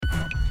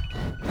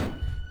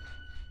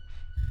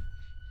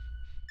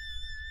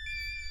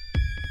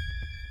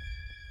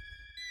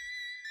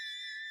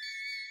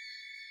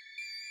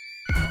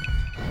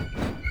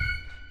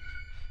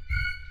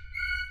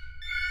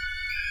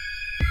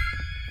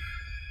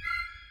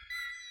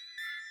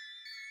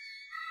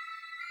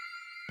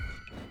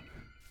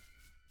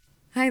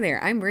Hi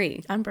there, I'm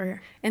Bri. I'm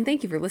Ber. And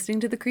thank you for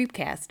listening to the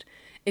Creepcast.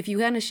 If you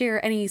want to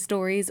share any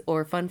stories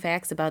or fun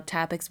facts about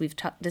topics we've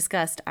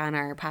discussed on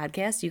our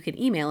podcast, you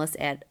can email us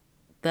at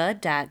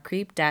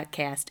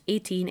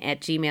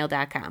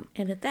the.creep.cast18@gmail.com.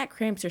 And if that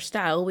cramps your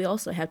style, we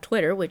also have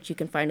Twitter, which you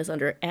can find us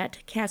under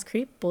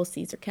 @CastCreep. Both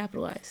C's are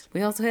capitalized.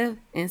 We also have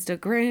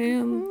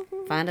Instagram.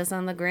 Find us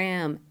on the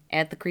gram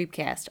at the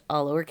Creepcast,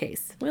 all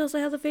lowercase. We also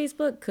have the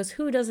Facebook, because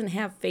who doesn't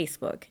have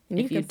Facebook? And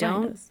If you can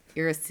find don't, us.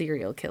 you're a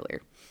serial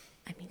killer.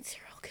 I mean,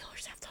 serial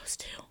killers have those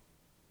too.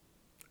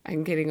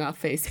 I'm getting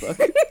off Facebook.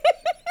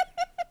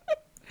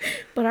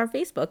 But our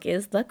Facebook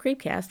is The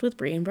Creepcast with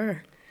Bri and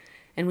Ber.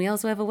 And we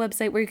also have a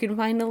website where you can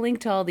find a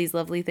link to all these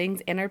lovely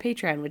things, and our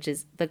Patreon, which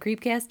is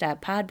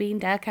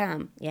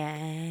thecreepcast.podbean.com.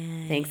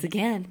 Yay. Thanks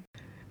again.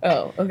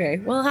 Oh, okay.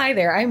 Well, hi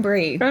there. I'm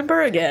Bri. I'm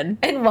Ber again.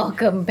 And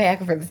welcome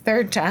back for the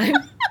third time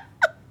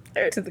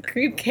to the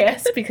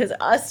Creepcast, because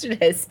Austin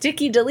has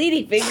sticky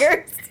deleting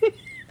fingers.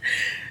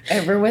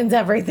 Everyone's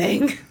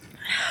everything.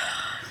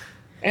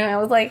 And I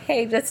was like,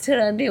 hey, just hit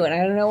undo. And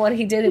I don't know what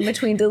he did in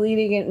between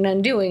deleting it and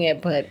undoing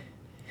it, but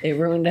it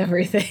ruined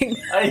everything.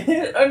 I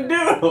hit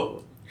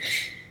undo.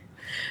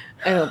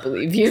 I don't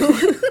believe you.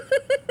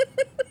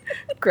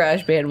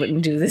 GarageBand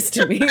wouldn't do this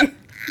to me.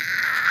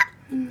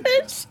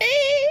 The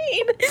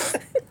shade.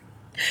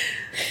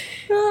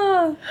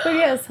 Oh, but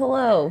yes,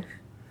 hello.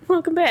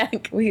 Welcome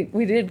back. We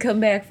did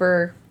come back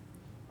for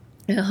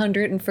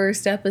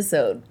 101st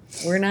episode.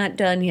 We're not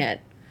done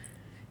yet.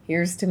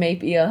 Here's to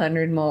maybe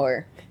 100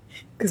 more.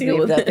 Because we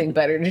have nothing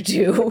better to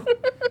do.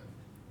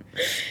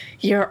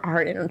 You're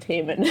our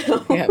entertainment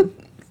now. Yeah.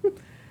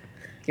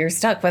 You're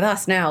stuck with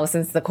us now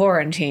since the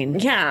quarantine.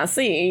 Yeah,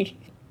 see?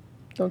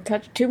 Don't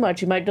touch it too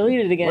much. You might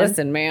delete it again.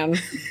 Listen, man.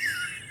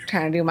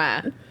 Trying to do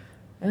my...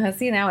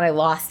 see, now I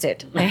lost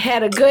it. I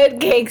had a good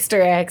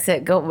gangster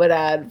accent going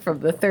on from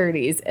the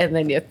 30s, and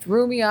then you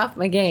threw me off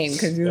my game.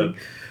 Cause The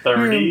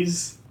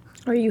 30s?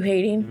 Are you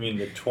hating? You mean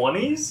the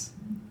 20s?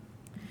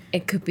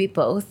 It could be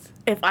both.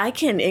 If I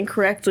can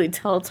incorrectly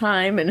tell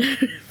time and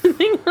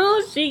everything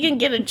else, she can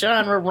get a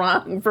genre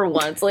wrong for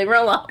once. Leave her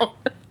alone.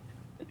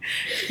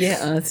 Yeah,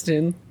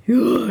 Austin.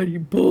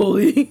 You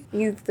bully.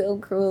 He's so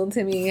cruel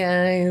to me,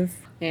 guys.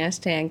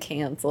 Hashtag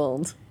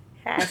canceled.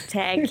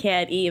 Hashtag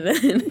can't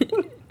even.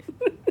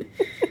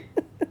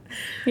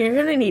 You're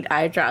gonna need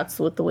eye drops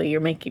with the way you're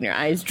making your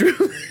eyes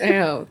droop. I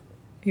know.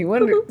 He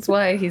wonders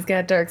why he's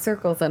got dark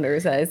circles under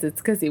his eyes.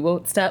 It's because he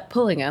won't stop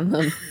pulling on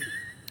them.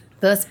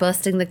 Thus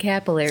busting the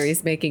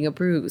capillaries, making a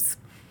bruise.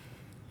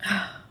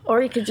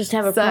 Or you could just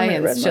have a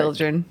permanent red Science, mark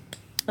children.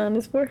 on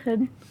his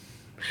forehead.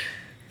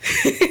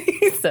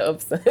 He's so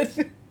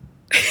upset.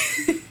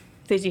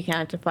 Did you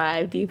count to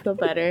 5? Do you feel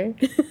better?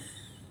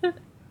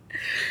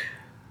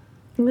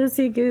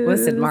 Lucy Goose.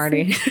 Listen,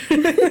 Marty.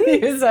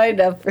 You signed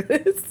up for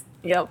this.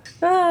 Yep.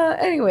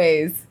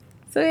 Anyways.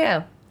 So,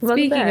 yeah. Welcome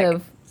Speaking back.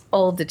 of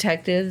old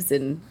detectives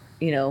and,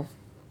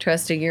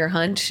 trusting your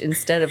hunch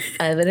instead of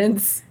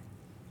evidence,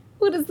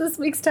 what is this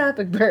week's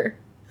topic, Ber?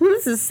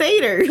 This is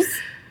Satyrs.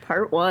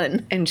 Part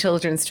 1. And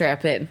children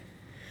strap in.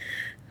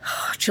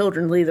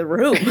 Children leave the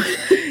room.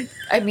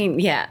 I mean,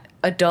 yeah,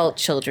 adult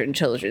children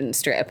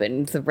strap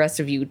in. The rest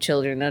of you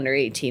children under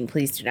 18,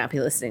 please do not be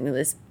listening to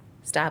this.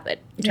 Stop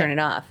it. Turn it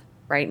off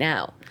right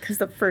now. Because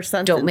the first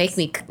sentence. Don't make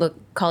me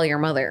call your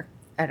mother.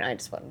 I don't know, I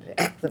just wanted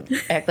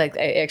to act like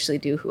I actually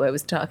do who I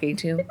was talking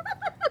to.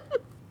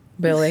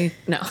 Billy.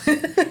 No.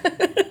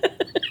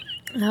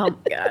 Oh my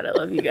God, I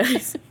love you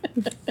guys.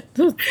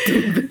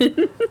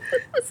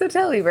 So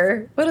tell me,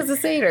 Ber, what is a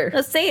satyr?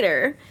 A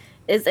satyr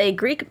is a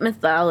Greek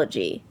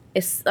mythology.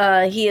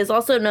 He is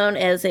also known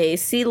as a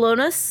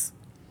Celonus,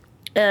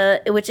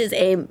 which is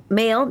a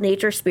male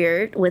nature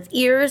spirit with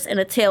ears and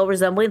a tail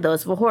resembling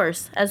those of a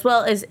horse, as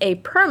well as a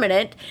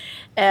permanent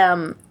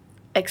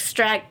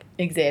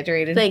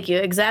Exaggerated. Thank you.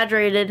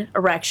 Exaggerated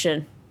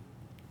erection.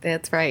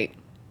 That's right.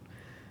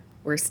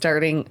 We're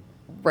starting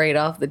right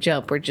off the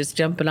jump. We're just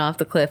jumping off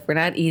the cliff. We're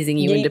not easing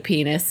you into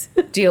penis.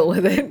 Deal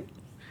with it.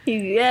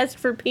 You asked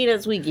for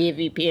penis, we gave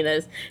you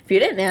penis. If you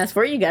didn't ask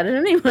for it, you got it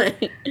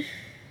anyway.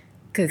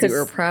 Because you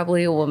were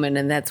probably a woman,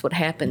 and that's what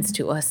happens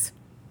to us.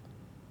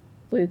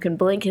 We can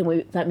blink,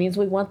 and that means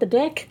we want the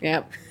dick.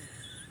 Yep.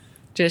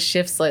 Just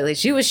shift slightly.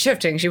 She was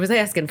shifting. She was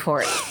asking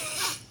for it.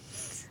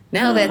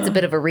 Now that's a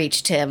bit of a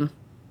reach, Tim.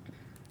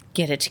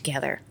 Get it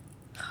together.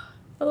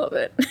 I love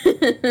it.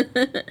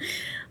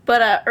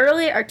 But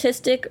early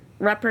artistic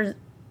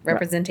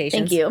Representations.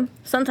 Thank you.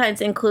 Sometimes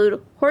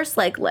include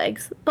horse-like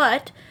legs,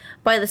 but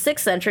by the 6th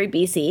century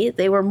BC,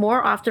 they were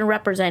more often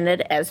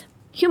represented as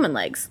human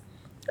legs.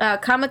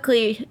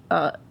 Comically...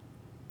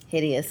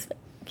 Hideous.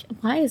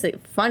 Why is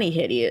it funny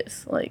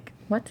hideous? Like,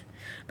 what?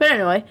 But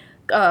anyway,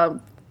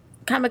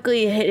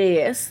 comically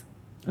hideous.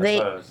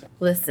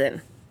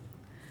 Listen,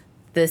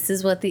 this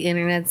is what the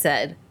internet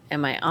said,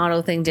 and my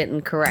auto thing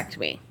didn't correct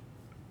me.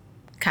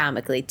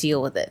 Comically,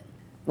 deal with it.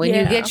 When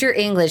you get your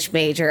English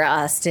major,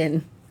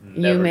 Austin,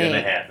 Never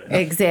gonna happen.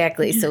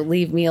 Exactly, so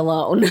leave me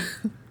alone.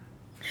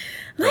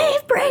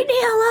 Leave Brady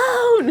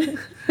alone!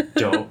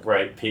 Don't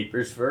write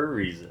papers for a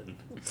reason.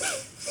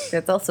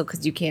 That's also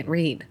because you can't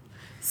read.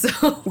 So,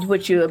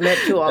 Which you admit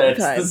to all the time.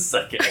 That's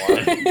the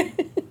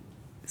second one.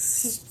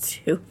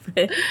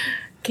 Stupid.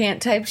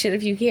 can't type shit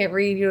if you can't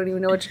read. You don't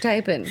even know what you're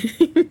typing.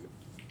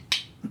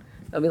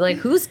 I'll be like,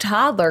 whose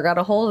toddler got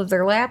a hold of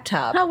their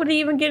laptop? How would he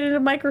even get into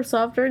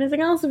Microsoft or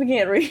anything else if he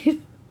can't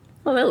read?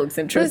 Well, that looks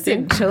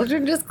interesting. Listen,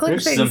 children just click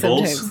There's things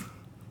symbols. sometimes.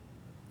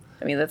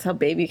 I mean, that's how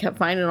Baby kept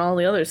finding all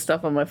the other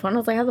stuff on my phone. I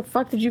was like, how the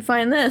fuck did you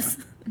find this?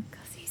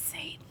 Because he's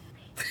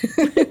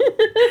Satan.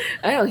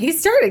 I know, he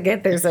started to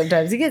get there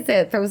sometimes. He gets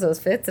that, throws those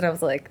fits, and I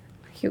was like,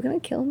 are you going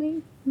to kill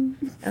me?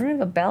 I don't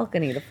have a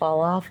balcony to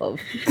fall off of.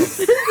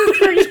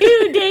 For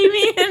you,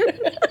 Damien.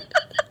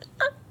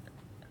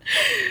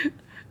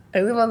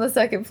 I live on the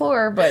second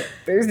floor, but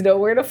there's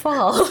nowhere to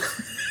fall.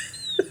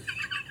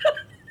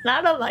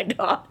 Not on my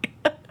dog.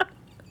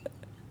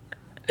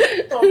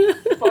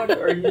 What the fuck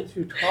are you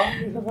two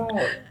talking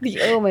about?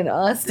 The Omen,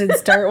 Austin,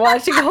 start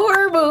watching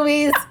horror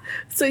movies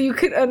so you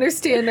can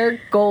understand our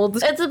gold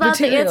It's about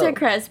material. the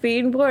Antichrist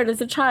being born as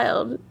a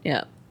child.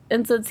 Yeah.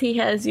 And since he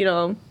has,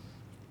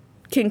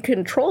 can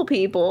control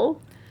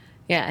people.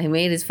 Yeah, he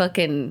made his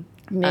fucking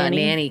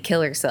nanny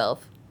kill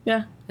herself.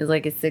 Yeah. It was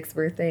like his 6th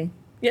birthday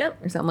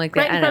Yep. or something like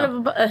that. Right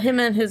in front of him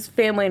and his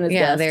family and his Yeah,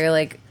 guests. they're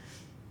like,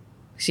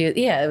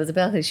 it was a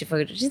balcony.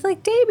 She's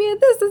like, Damien,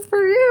 this is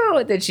for you.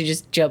 And then she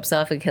just jumps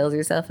off and kills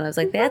herself. And I was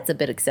like, that's a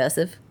bit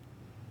excessive.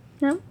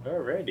 Yeah.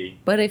 Alrighty.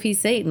 But if he's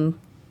Satan,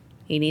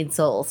 he needs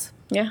souls.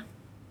 Yeah.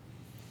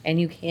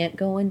 And you can't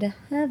go into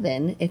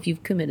heaven if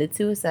you've committed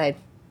suicide.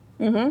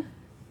 Mm-hmm.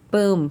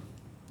 Boom.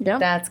 Yeah.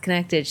 That's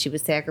connected. She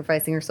was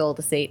sacrificing her soul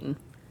to Satan.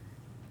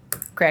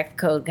 Crack the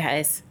code,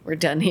 guys. We're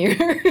done here.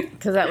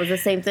 Because that was the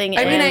same thing.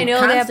 I mean, I in know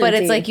that, but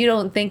it's Constantine. like you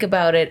don't think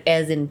about it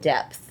as in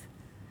depth.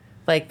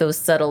 Like those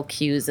subtle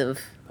cues of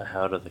But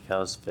how do the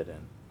cows fit in?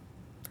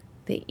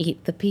 they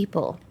eat the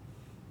people.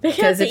 They have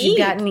Because to if you've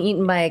eat. gotten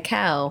eaten by a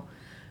cow,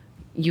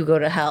 you go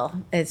to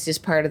hell. It's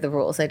just part of the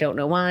rules. I don't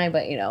know why,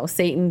 but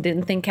Satan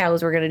didn't think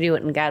cows were going to do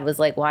it, and God was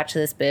like, watch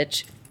this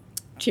bitch.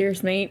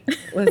 Cheers, mate.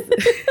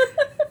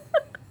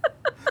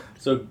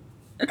 So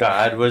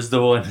God was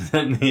the one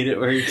that made it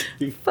where he could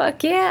be,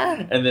 Fuck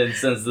yeah. and then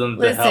sends them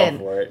to hell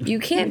for Listen, it. you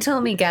can't tell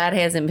me God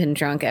hasn't been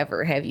drunk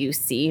ever. Have you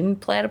seen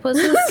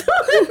platypuses?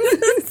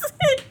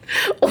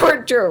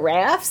 Or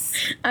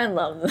giraffes? I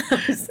love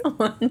them so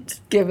much.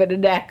 Give it a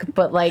neck,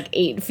 but like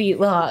 8 feet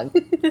long.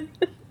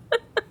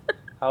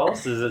 How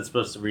else is it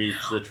supposed to reach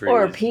the trees?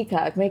 Or a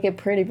peacock. Make it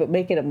pretty, but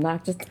make it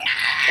obnoxious.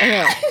 I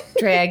know.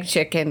 Drag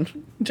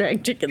chicken.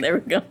 Drag chicken. There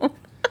we go.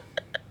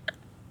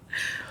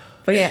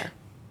 But yeah.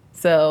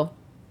 So,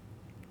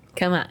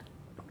 come on.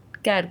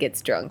 God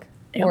gets drunk.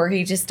 Yep. Or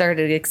he just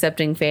started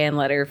accepting fan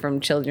letter from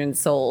children's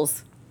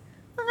souls.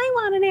 I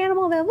want an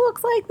animal that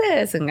looks like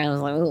this. And I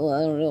was like, oh,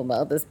 I don't know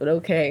about this, but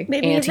okay.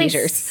 Maybe they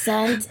Anteaters.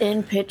 sent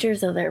in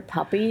pictures of their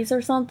puppies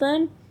or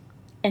something.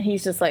 And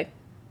he's like,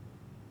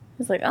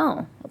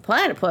 oh, a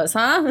platypus,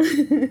 huh?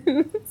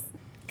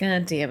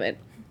 God damn it.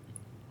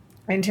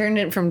 And turned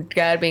it from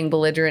God being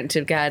belligerent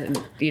to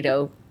God,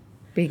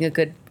 being a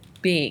good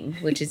being,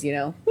 which is,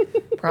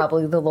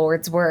 probably the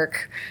Lord's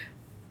work.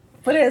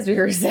 But as we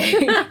were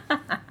saying,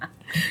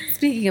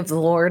 speaking of the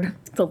Lord,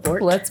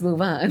 let's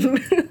move on.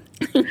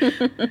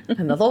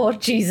 And the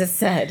Lord Jesus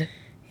said,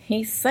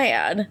 He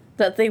said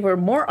that they were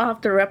more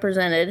often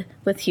represented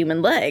with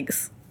human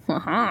legs.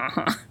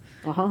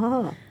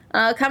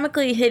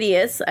 Comically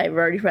hideous. I've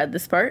already read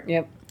this part.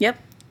 Yep.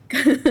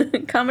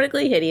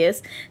 Comically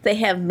hideous. They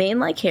have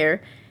mane-like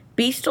hair,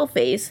 bestial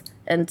face,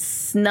 and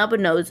snub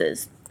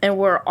noses, and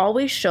were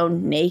always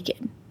shown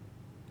naked.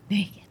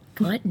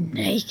 But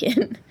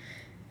naked.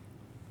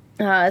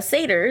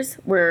 Satyrs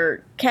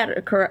were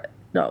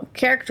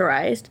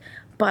characterized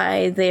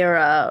by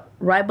their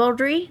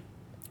ribaldry,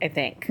 I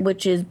think.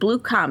 which is blue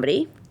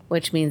comedy.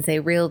 Which means they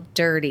real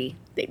dirty.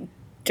 They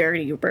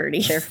dirty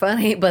birdies. They're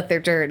funny, but they're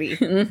dirty.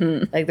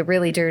 Like the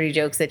really dirty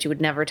jokes that you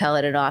would never tell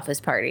at an office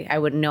party. I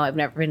wouldn't know. I've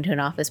never been to an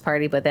office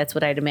party, but that's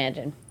what I'd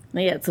imagine.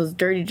 Yeah, it's those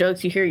dirty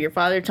jokes you hear your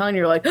father telling.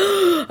 You're like,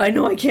 oh, I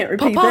know I can't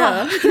repeat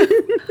Papa!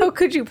 that. How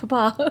could you,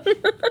 Papa?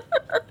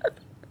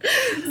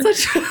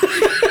 Such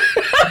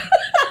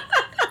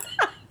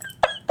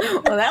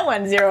Well, that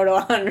went 0 to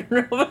 100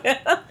 real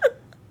bad.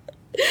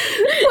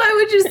 Why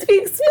would you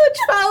speak such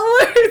foul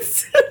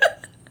words?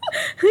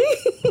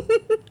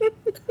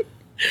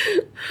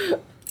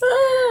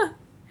 I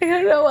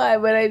don't know why,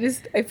 but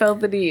I felt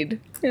the need.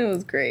 It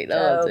was great.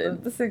 The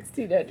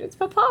 1600s.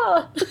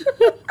 Papa!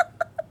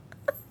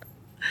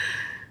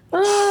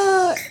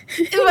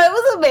 If I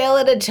was a male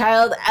and a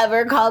child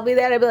ever called me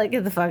that, I'd be like,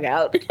 get the fuck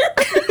out.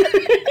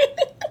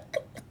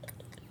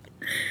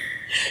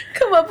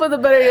 Come up with a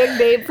better young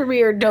name for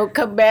me or don't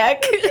come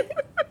back.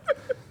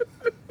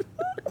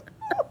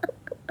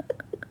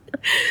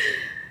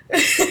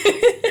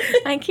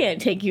 I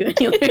can't take you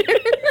anywhere.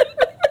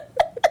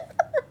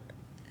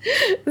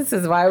 This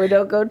is why we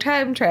don't go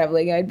time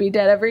traveling. I'd be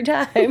dead every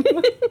time.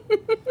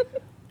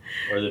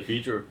 Or the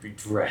future would be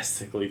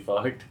drastically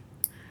fucked.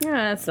 Yeah,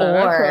 that's not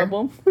our Or-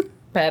 problem.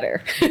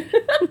 Better.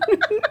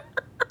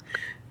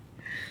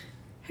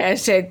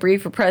 Hashtag Bri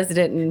for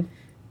president in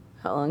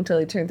how long till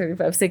he turned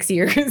 35? 6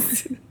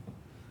 years.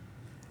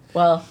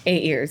 Well,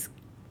 8 years.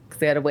 Because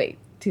they had to wait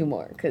 2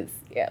 more. Because,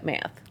 yeah,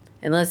 math.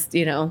 Unless,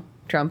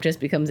 Trump just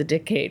becomes a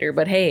dictator.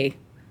 But hey,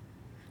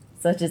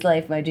 such is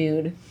life, my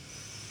dude.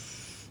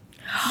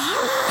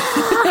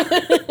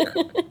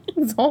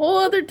 It's a whole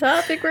other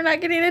topic we're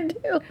not getting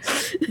into.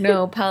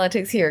 No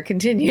politics here.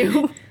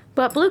 Continue.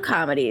 But blue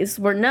comedies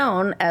were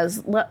known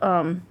as,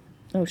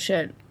 oh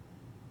shit.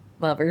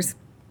 Lovers.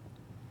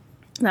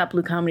 Not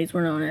blue comedies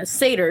were known as.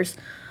 Satyrs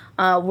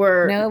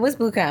were. No, it was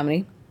blue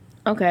comedy.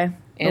 Okay.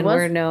 And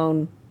we're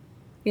known.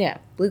 Yeah,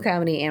 blue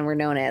comedy, and we're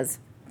known as.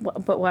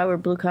 But why were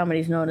blue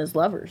comedies known as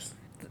lovers?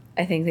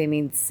 I think they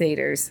mean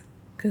satyrs,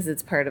 because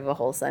it's part of a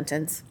whole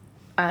sentence.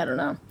 I don't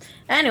know.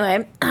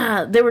 Anyway,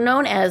 they were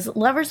known as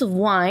lovers of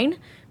wine,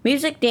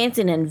 music,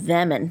 dancing, and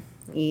venom.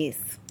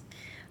 Yes.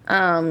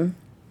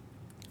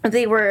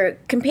 They were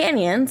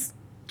companions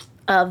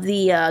of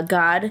the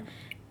god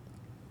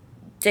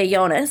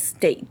Dionys.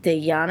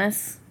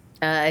 Dionys?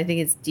 I think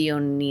it's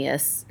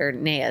Dionysus, or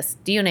Naeus.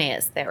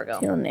 Dionys, there we go.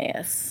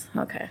 Dionys.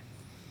 Okay.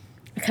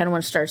 I kind of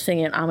want to start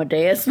singing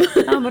Amadeus.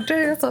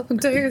 Amadeus.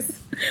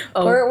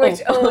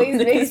 Which always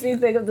makes me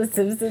think of the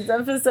Simpsons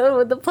episode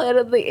with the Planet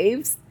of the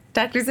Apes.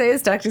 Dr.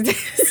 Zaius, Dr.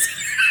 Zaius.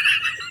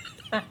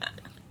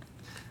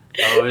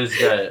 Always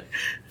got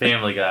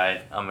Family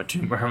Guy. I'm a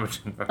tumor.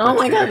 Oh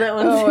my god, that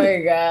was. Oh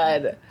my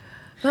god.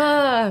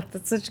 Ah,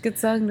 that's such a good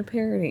song to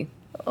parody.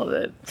 Love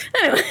it.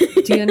 Anyway.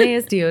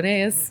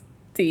 Dionys.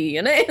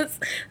 Dionys.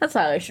 That's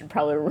how I should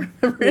probably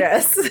remember it.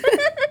 Yes.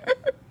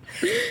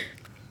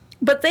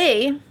 But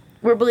they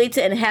were believed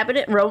to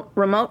inhabit remote.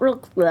 I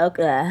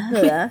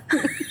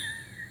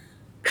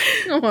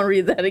want to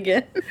read that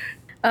again.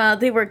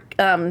 They were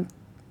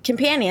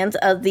companions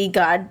of the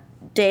god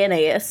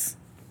Dionys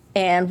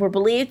and were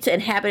believed to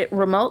inhabit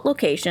remote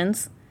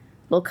locations,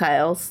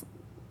 locations,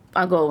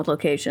 I'll go with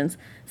locations,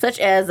 such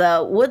as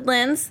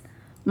woodlands,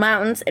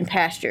 mountains, and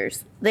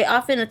pastures. They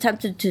often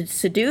attempted to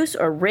seduce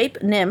or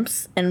rape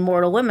nymphs and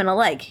mortal women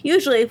alike,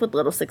 usually with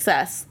little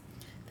success.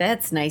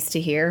 That's nice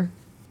to hear.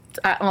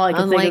 All I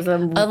can think is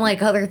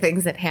unlike other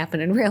things that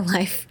happen in real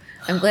life,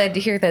 I'm glad to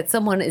hear that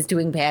someone is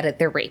doing bad at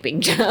their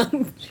raping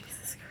job.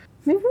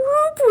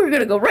 we're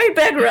going to go right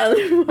back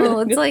around. Well,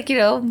 it's like,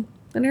 an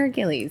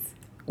Hercules.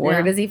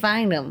 Where does he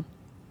find them?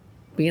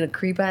 Being a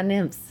creep on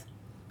nymphs.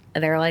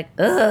 And they're like,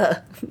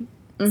 ugh.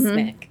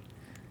 Smack.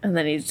 And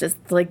then he's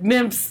just like,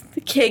 nymphs,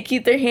 they can't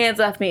keep their hands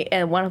off me.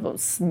 And one of them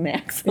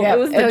smacks him. Yeah, It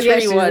was the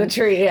tree one. The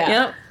tree, yeah.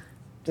 Yep.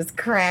 Just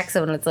cracks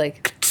him, and it's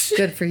like,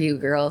 good for you,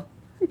 girl.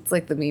 It's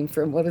like the meme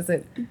from, what is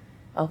it?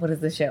 Oh, what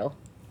is the show?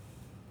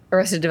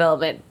 Arrested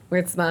Development,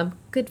 where it's mom,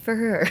 good for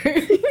her.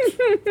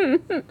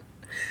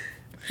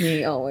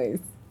 Me, always.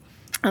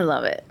 I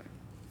love it.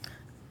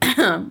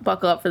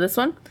 Buckle up for this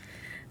one.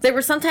 They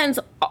were sometimes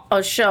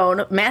shown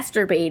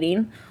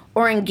masturbating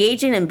or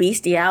engaging in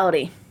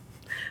bestiality.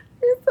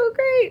 You're so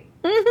great.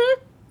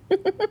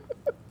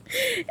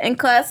 In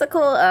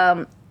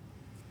classical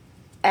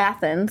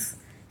Athens,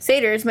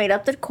 satyrs made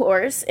up the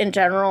chorus in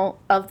general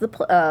of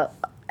the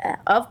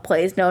of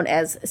plays known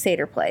as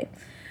satyr play,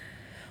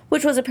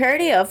 which was a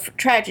parody of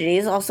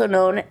tragedies, also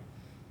known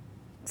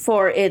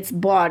for its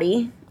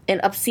bawdy and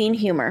obscene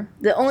humor.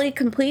 The only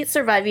complete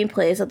surviving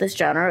plays of this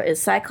genre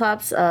is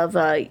Cyclops of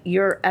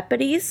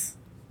Euripides.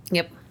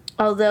 Yep.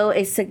 Although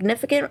a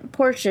significant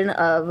portion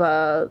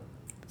of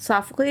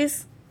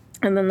Sophocles,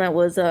 and then that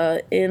was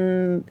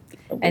in...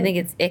 I think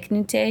it's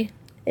Icnute.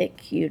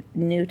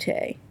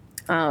 Icnute.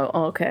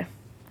 Oh, okay.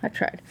 I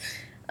tried.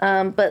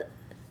 But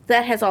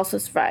that has also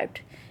survived.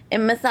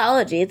 In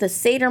mythology, the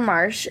Satyr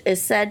Marsh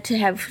is said to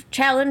have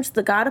challenged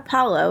the god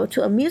Apollo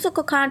to a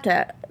musical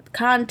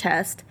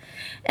contest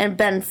and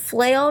been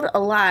flailed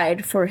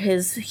alive for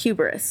his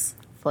hubris.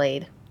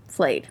 Flayed.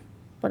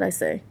 What'd I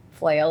say?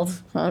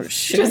 Flailed. Oh,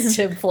 shit. Just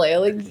him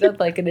flailing, just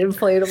like an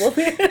inflatable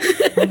man.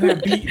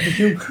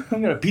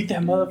 I'm gonna beat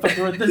that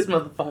motherfucker with this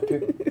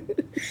motherfucker.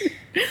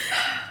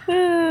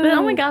 But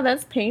oh my god,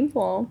 that's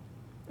painful.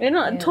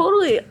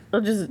 Totally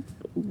just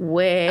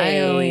way. I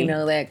only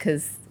know that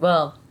because,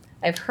 well,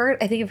 I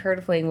think I've heard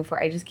of flaying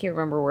before. I just can't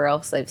remember where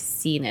else I've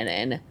seen it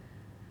in.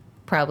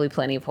 Probably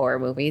plenty of horror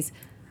movies.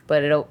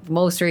 But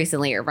most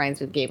recently it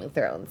reminds me of Game of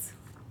Thrones.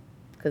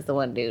 Because the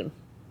one dude.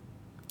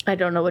 I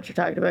don't know what you're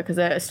talking about because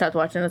I stopped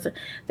watching this.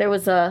 There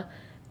was a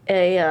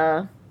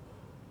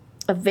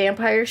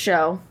vampire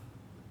show,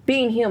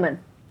 Being Human.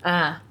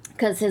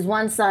 Because his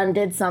one son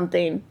did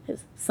something,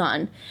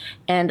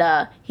 and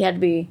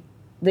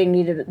they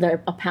needed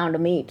a pound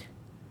of meat.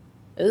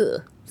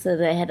 Ugh. So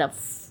they had to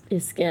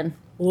his skin.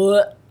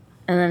 What?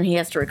 And then he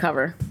has to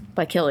recover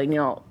by killing,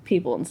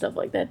 people and stuff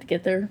like that to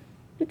get their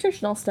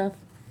nutritional stuff.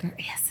 Their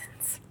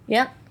essence.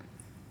 Yep.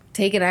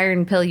 Take an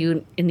iron pill,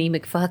 you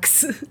anemic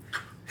fucks.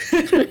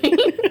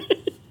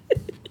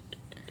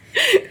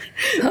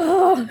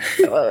 Oh,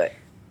 I love it.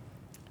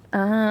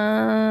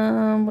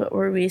 What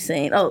were we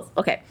saying? Oh,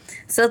 okay.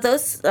 So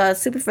those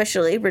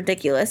superficially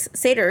ridiculous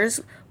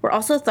satyrs were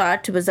also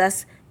thought to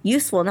possess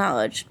useful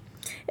knowledge.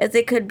 as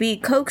they could be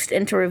coaxed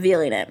into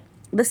revealing it.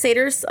 The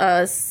satyrs,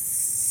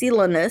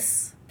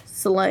 Silenus,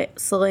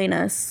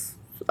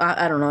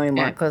 I don't know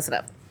anymore. Yeah, close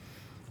enough.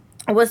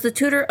 Was the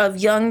tutor of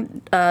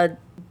young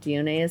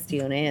Dionaeus.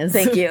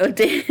 thank you,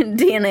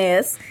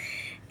 Dionaeus,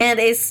 and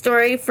a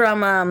story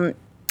from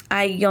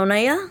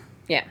Ionia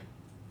Yeah.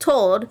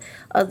 told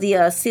of the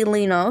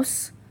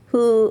Selenos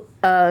who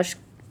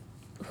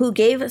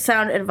gave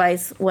sound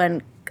advice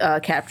when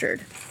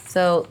captured.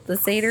 So the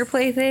satyr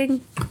play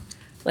thing,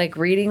 like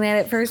reading that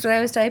at first when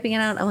I was typing it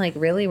out, I'm like,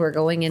 really? We're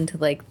going into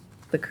like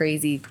the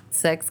crazy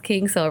sex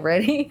kinks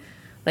already?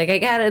 Like I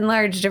got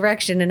enlarged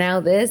direction and now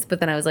this, but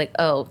then I was like,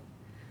 oh,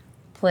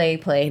 play,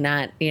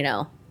 not,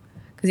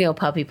 because,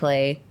 puppy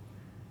play.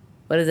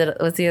 What is it?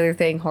 What's the other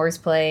thing? Horse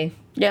play?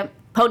 Yep,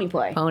 pony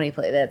play. Pony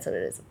play, that's what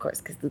it is, of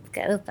course, because it's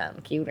got to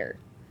sound cuter.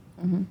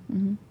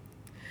 Mm-hmm.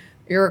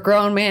 You're a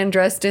grown man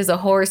dressed as a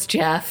horse,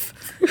 Jeff.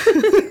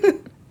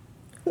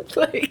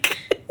 Like,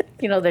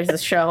 There's a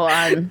show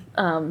on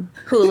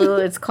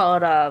Hulu. It's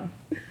called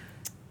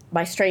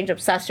My Strange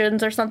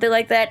Obsessions or something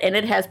like that, and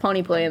it has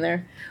pony play in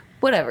there.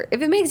 whatever.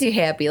 If it makes you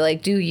happy,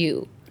 like, do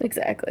you.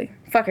 Exactly.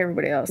 Fuck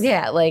everybody else.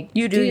 Yeah, like,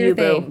 You do your you,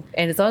 boo. thing.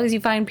 And as long as you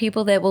find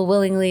people that will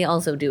willingly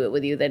also do it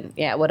with you, then,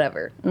 yeah,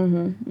 whatever.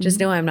 Just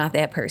know I'm not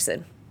that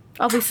person.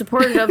 I'll be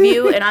supportive of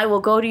you, and I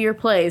will go to your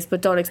place,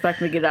 but don't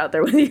expect me to get out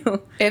there with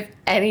you. If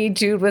any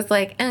dude was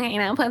like, okay,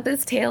 now put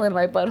this tail in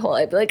my butthole,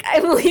 I'd be like,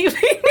 I'm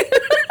leaving.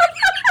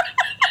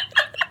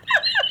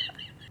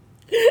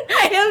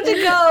 I have to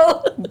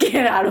go.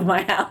 Get out of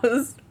my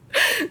house.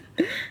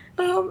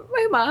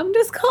 My mom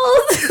just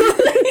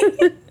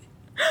called.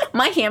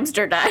 My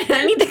hamster died.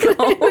 I need to go.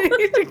 I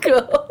need to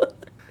go.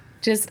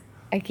 Just,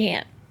 I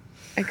can't.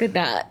 I could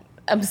not.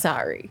 I'm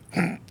sorry.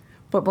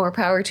 But more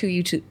power to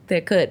you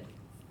that could.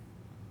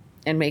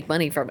 And make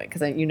money from it.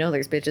 Because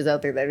there's bitches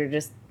out there that are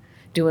just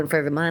doing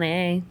for the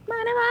money.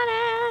 Money.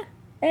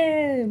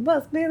 Hey,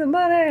 must be the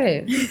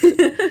money.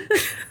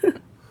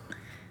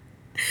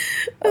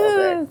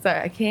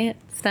 Sorry, I can't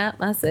stop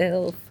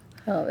myself.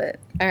 Love it.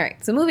 All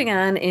right, so moving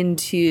on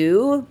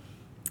into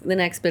the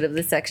next bit of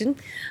this section.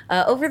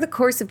 Over the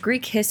course of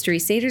Greek history,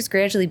 satyrs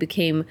gradually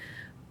became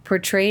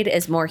portrayed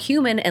as more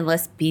human and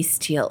less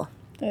bestial.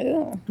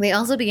 Oh. They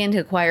also began to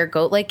acquire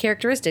goat-like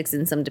characteristics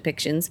in some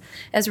depictions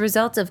as a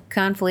result of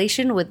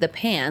conflation with the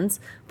Pans,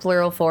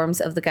 plural forms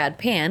of the god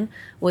Pan,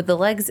 with the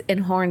legs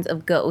and horns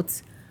of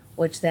goats,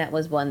 which that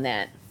was one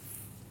that,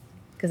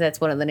 because that's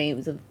one of the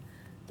names of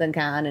the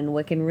god in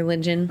Wiccan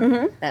religion.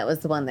 Mm-hmm. That was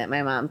the one that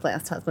my mom's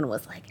last husband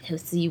was like, oh,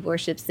 so you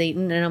worship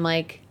Satan? And I'm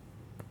like,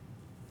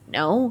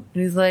 no.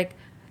 And he's like,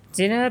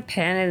 do you know what a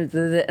Pan is?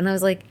 And I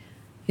was like,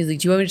 he's like,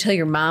 do you want me to tell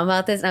your mom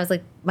about this? And I was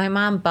like, my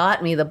mom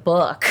bought me the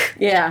book.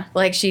 Yeah.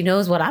 Like, she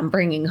knows what I'm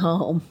bringing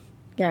home.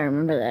 Yeah, I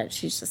remember that.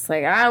 She's just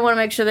like, I want to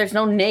make sure there's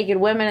no naked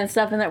women and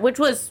stuff in there, which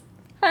was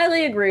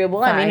highly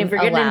agreeable. Fine, I mean, if you're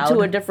getting allowed.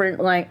 into a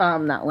different,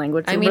 not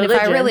language, I mean, religion.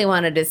 if I really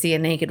wanted to see a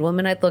naked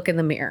woman, I'd look in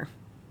the mirror.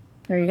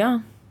 There you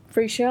go.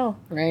 Free show.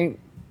 Right?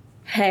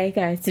 Hey,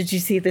 guys, did you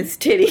see this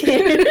titty?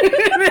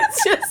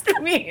 It's just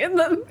me in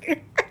the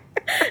mirror.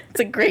 It's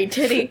a great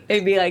titty.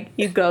 It'd be like,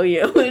 you go,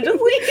 you. And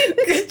just leave.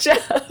 Good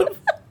job.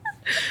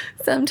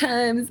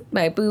 Sometimes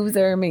my boobs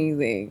are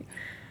amazing.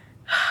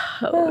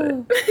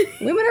 Oh.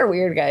 Women are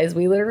weird, guys.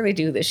 We literally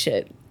do this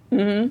shit.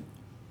 Mm-hmm.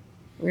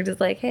 We're just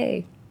like,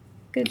 hey,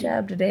 good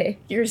job today.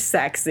 You're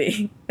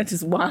sexy. And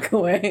just walk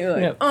away.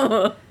 Like, Yep.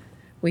 oh.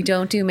 We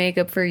don't do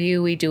makeup for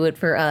you. We do it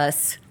for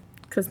us.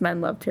 Because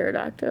men love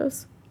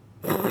pterodactyls.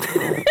 This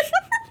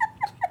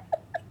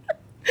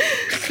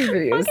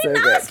video is so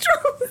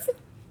Nostrils.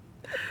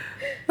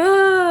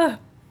 good.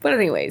 But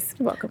anyways.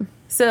 You're welcome.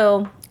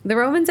 So, the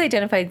Romans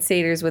identified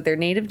satyrs with their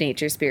native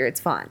nature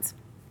spirits, fauns.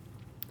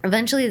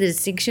 Eventually, the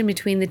distinction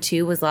between the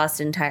two was lost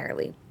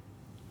entirely.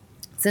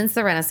 Since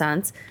the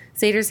Renaissance,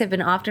 satyrs have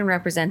been often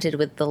represented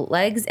with the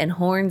legs and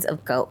horns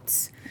of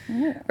goats.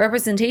 Yeah.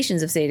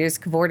 Representations of satyrs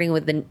cavorting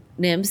with the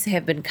nymphs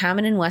have been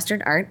common in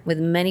Western art, with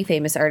many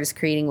famous artists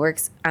creating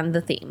works on the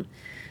theme.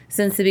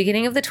 Since the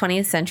beginning of the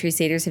 20th century,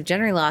 satyrs have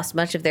generally lost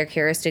much of their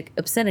characteristic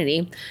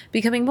obscenity,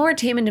 becoming more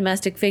tame and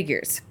domestic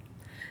figures.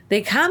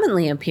 They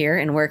commonly appear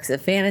in works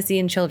of fantasy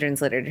and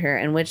children's literature,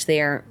 in which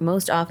they are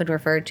most often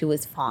referred to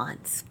as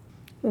fauns.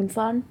 Un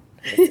faun?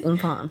 Un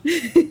faun.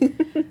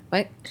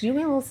 What? Did you and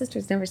my little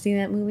sister's never seen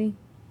that movie?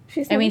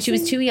 She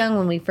was too young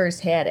when we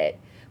first had it,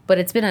 but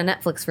it's been on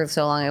Netflix for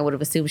so long, I would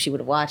have assumed she would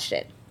have watched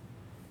it.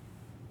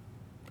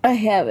 I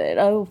have it.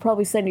 I will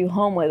probably send you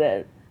home with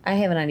it. I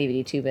have it on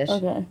DVD too, bitch.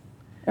 Okay.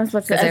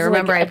 Because I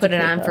remember I put it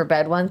on for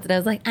bed once, and I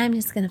was like, I'm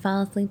just going to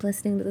fall asleep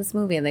listening to this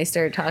movie. And they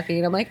started talking,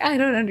 and I'm like, I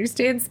don't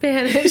understand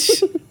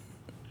Spanish.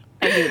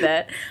 I do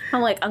that. I'm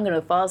like, I'm going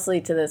to fall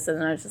asleep to this.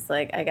 And then I was just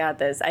like, I got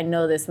this. I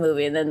know this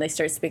movie. And then they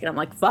start speaking. I'm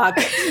like, fuck,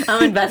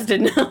 I'm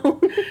invested now.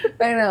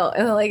 I know.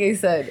 And like I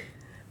said,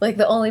 like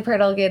the only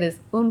part I'll get is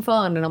un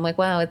faun. And I'm like,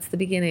 wow, it's the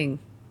beginning.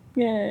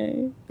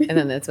 Yay. And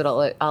then that's what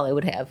all I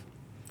would have.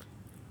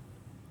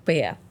 But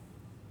yeah,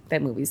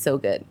 that movie's so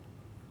good.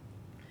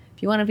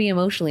 If you want to be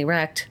emotionally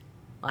wrecked,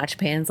 watch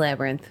Pan's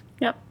Labyrinth.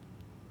 Yep.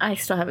 I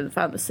still haven't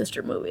found the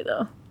sister movie,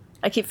 though.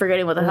 I keep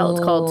forgetting what the hell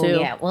it's called, too.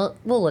 Yeah, well,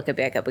 we'll look it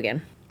back up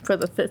again. For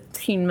the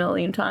 15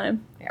 millionth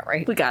time. Yeah,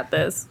 right. We got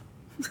this.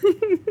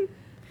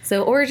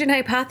 So, origin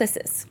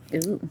hypothesis.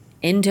 Ooh.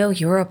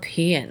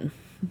 Indo-European.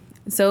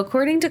 So,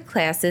 according to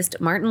classicist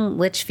Martin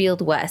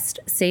Litchfield West,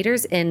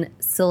 satyrs in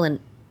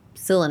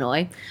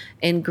Illinois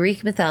in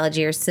Greek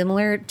mythology are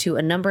similar to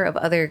a number of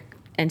other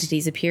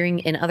entities appearing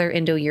in other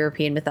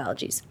Indo-European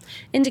mythologies,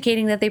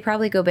 indicating that they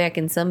probably go back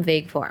in some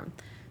vague form.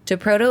 To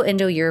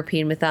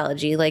Proto-Indo-European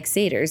mythology, like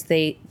satyrs,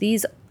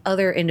 these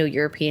other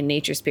Indo-European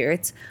nature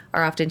spirits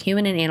are often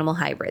human and animal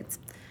hybrids,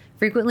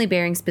 frequently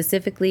bearing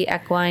specifically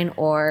equine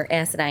or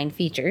acidine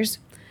features.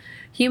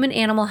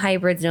 Human-animal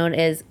hybrids known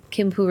as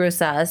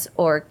Kimpurusas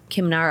or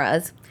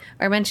Kimnaras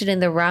are mentioned in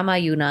the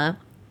Ramayana,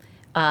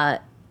 an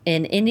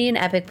Indian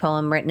epic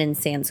poem written in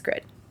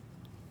Sanskrit.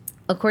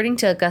 According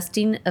to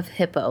Augustine of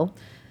Hippo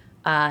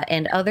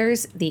and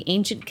others, the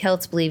ancient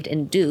Celts believed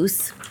in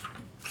Deus,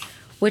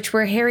 which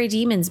were hairy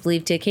demons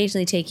believed to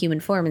occasionally take human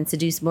form and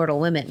seduce mortal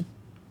women.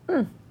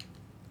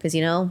 Because,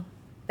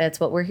 that's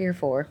what we're here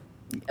for.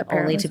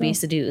 Apparently only to be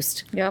so.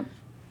 seduced. Yep.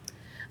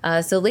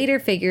 So later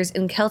figures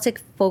in Celtic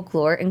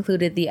folklore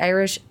included the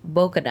Irish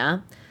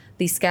Bocana,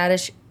 the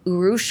Scottish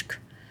Urushk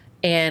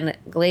and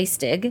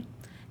Glaistig,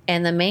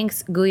 and the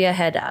Manx Guya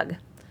Hedog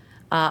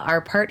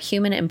are part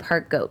human and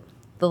part goat.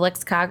 The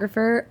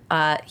lexicographer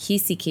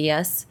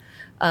Hesychius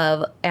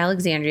of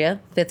Alexandria,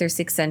 5th or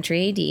 6th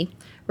century AD,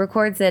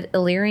 records that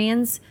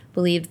Illyrians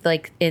believed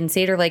in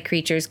satyr-like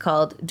creatures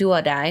called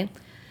duodai.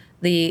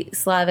 The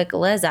Slavic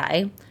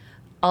Lezai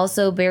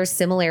also bears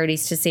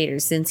similarities to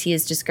satyrs, since he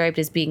is described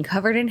as being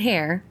covered in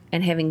hair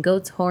and having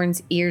goat's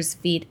horns, ears,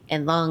 feet,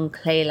 and long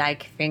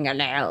clay-like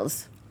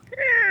fingernails.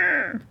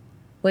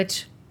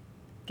 Which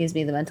gives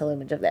me the mental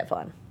image of that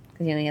fawn.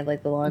 Because he had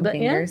the long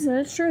fingers. Yeah,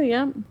 that's true,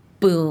 yeah.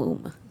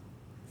 Boom.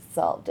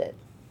 Solved it.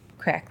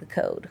 Crack the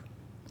code.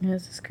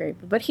 This is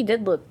great. But he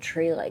did look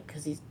tree-like,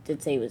 because he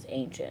did say he was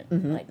ancient.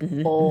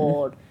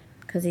 Old.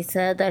 Because he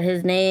said that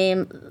his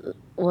name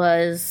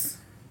was...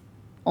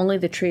 Only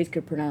the trees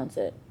could pronounce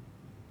it.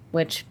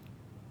 Which,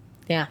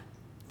 yeah,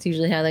 it's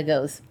usually how that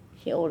goes.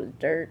 He old as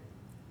dirt.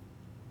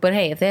 But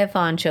hey, if that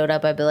fawn showed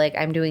up, I'd be like,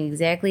 I'm doing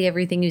exactly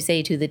everything you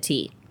say to the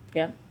T.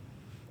 Yeah.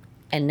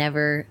 And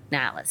never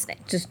not listening.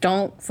 Just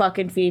don't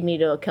fucking feed me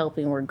to a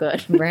kelpie and we're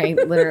good. Right,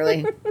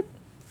 literally.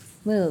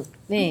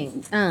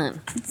 Moving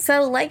on.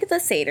 So, like the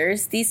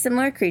satyrs, these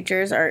similar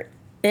creatures are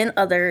in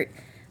other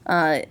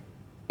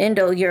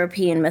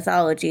Indo-European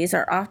mythologies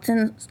are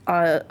often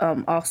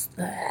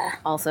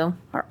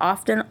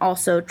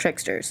also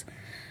tricksters,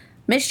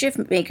 mischief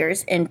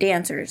makers, and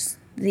dancers.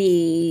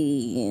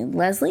 The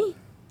Leslie?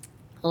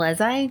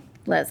 Lezai?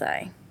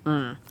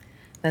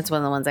 That's one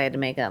of the ones I had to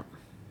make up.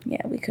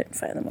 Yeah, we couldn't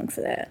find the one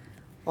for that.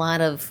 A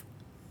lot of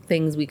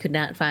things we could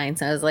not find.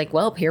 So I was like,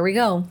 well, here we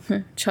go.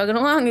 Chugging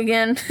along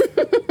again.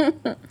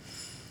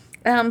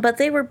 But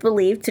they were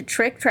believed to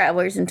trick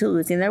travelers into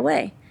losing their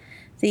way.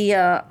 The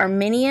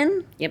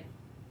Armenian. Yep.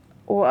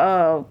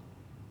 Or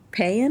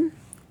Payan?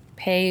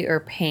 Pay or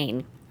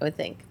pain, I would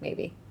think,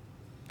 maybe.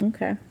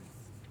 Okay.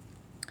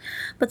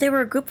 But they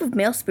were a group of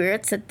male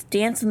spirits that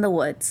dance in the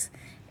woods.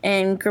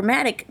 In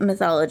Germanic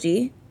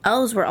mythology,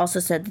 elves were also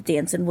said to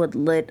dance in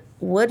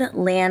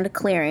woodland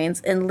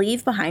clearings and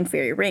leave behind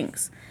fairy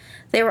rings.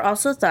 They were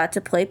also thought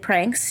to play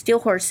pranks, steal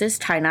horses,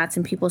 tie knots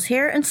in people's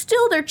hair, and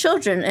steal their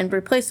children and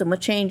replace them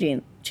with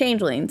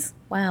changelings.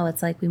 Wow,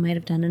 it's like we might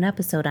have done an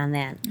episode on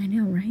that. I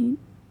know, right?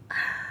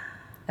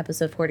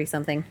 Episode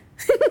 40-something.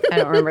 I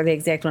don't remember the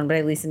exact one, but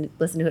I listened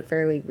to it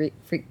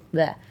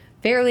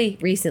fairly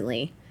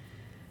recently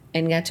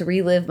and got to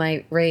relive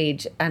my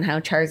rage on how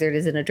Charizard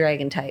is in a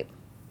dragon type.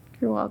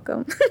 You're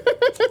welcome.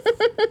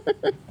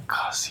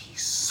 Because he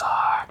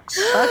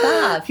sucks. Fuck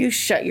off. You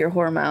shut your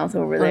whore mouth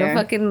over I'm there. gonna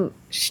fucking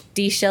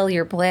de-shell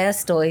your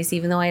Blastoise,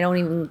 even though I don't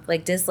even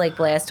dislike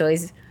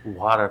Blastoise.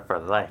 Water for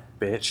life,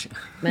 bitch.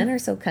 Men are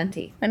so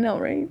cunty. I know,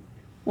 right?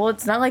 Well,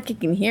 it's not like you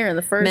can hear in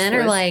the first Men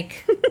place. are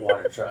like,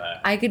 Water try.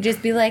 I could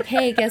just be like,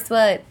 hey, guess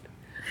what?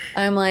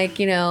 I'm like,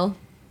 kind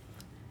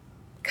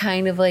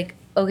of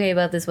okay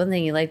about this one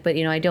thing you like, but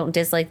I don't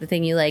dislike the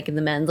thing you like. And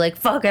the men's like,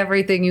 fuck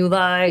everything you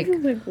like.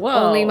 Whoa.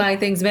 Only my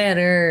things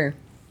matter.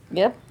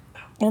 Yep.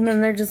 And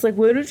then they're just like,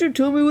 why don't you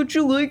tell me what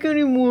you like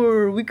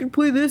anymore? We could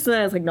play this and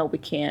that. I was like, no, we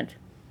can't.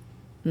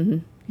 Mm-hmm.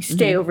 You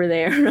stay over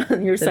there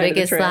on your The side of the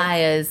biggest trail. lie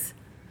is,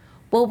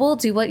 well, we'll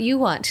do what you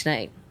want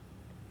tonight.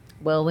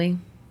 Will we?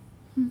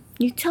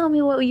 You tell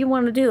me what you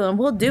want to do and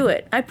we'll do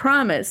it. I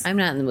promise. I'm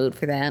not in the mood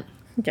for that.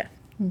 Okay.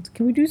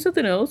 Can we do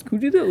something else? Can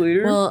we do that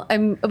later? Well,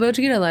 I'm about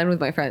to get in line with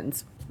my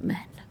friends. Men.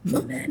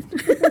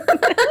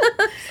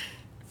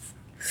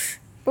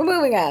 We're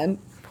moving on.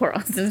 Poor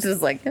Austin's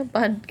just like, a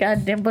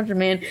goddamn bunch of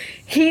man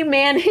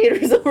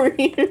haters over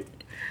here.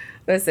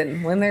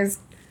 Listen,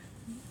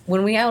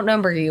 when we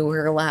outnumber you,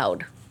 we're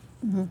allowed.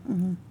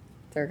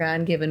 It's our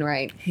God-given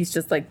right. He's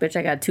just like, bitch,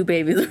 I got 2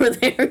 babies over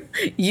there.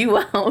 You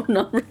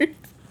outnumbered.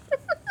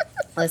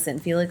 Listen,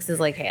 Felix is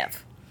like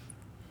half.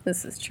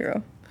 This is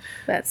true.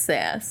 That's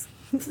sass.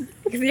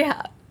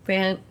 Yeah.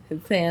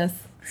 Sass.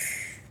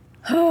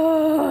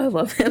 Oh, I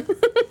love him.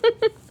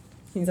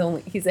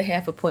 He's a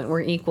half a point.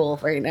 We're equal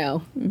right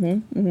now.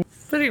 Mm-hmm.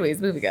 But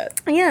anyways, moving on.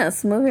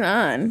 Yes, moving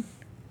on.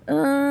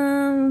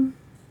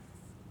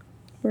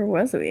 Where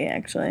was we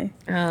actually?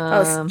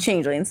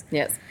 Changelings.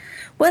 Yes.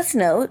 West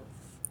notes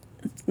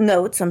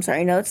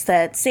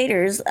that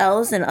satyrs,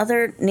 elves, and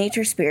other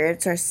nature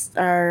spirits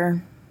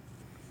are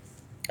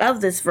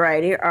of this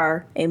variety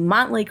are a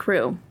motley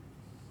crew.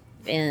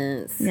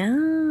 Yes.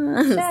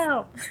 Yes.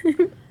 Shout.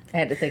 I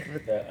had to think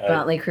of a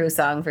Motley Crue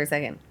song for a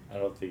second. I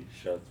don't think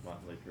Shout's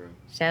Motley Crue.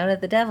 Shout at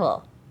the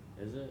devil.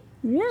 Is it?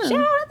 Yeah.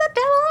 Shout at the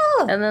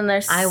devil. And then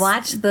there's... I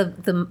watched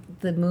the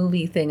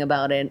movie thing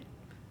about it.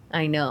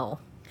 I know.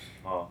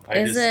 Oh,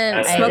 Is it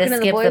I Smoking just in the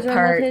skipped Boys' the Room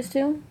part. with his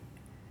too?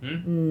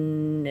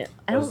 No,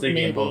 I was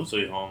thinking maybe. Home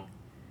Sweet Home.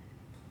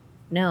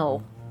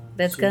 No,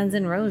 that's Guns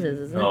N' Roses,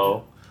 isn't it?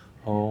 No.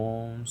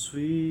 Home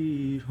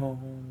Sweet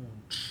Home.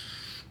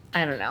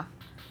 I don't know.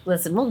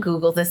 Listen, we'll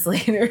Google this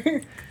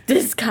later.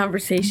 This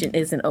conversation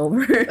isn't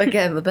over.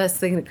 Again, the best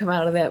thing to come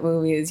out of that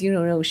movie is you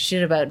don't know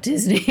shit about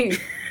Disney.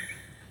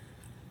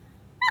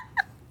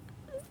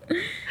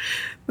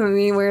 I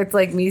mean, where it's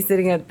like me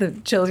sitting at the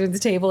children's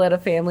table at a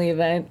family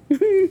event.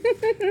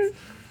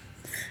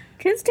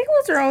 Kids'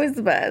 tables are always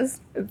the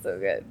best. It's so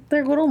good.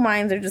 Their little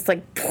minds are just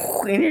like,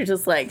 and you're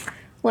just like,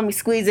 let me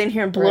squeeze in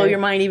here and blow Right. your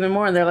mind even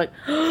more. And they're like,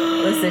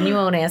 Listen, you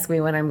won't ask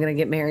me when I'm going to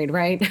get married,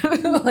 right?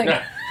 Like,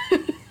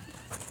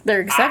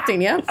 they're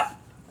accepting, yeah.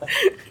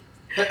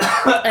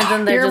 And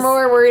then they're you're just,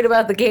 more worried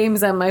about the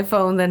games on my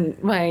phone than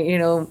my,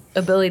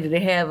 ability to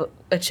have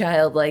a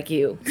child like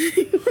you.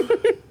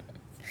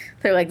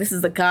 they're like, this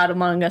is the God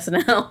among us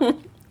now.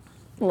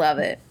 Love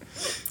it.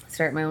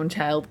 Start my own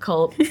child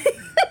cult.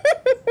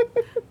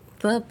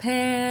 The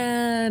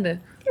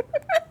pad.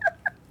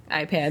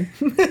 iPad.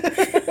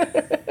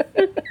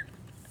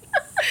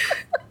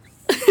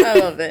 I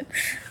love it.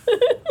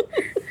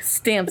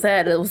 Stamps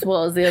that as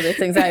well as the other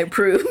things I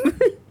approve.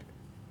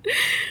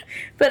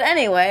 But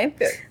anyway,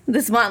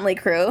 this motley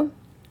crew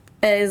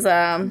is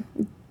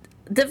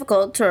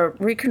difficult to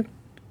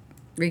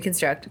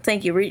Reconstruct.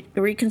 Thank you.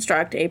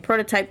 Reconstruct a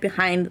prototype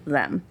behind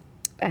them.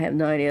 I have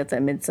no idea if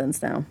that made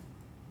sense now.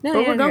 No,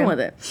 But we're going with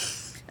it.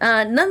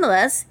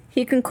 Nonetheless,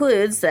 he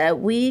concludes that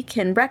we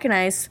can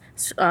recognize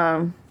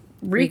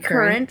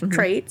recurrent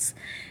traits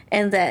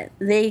and that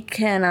they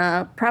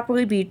can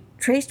properly be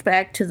traced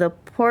back to the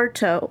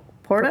Proto,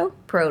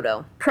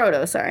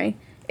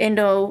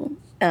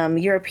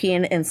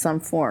 Indo-European in some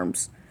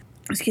forms.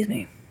 Excuse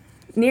me.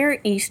 Near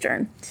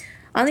Eastern.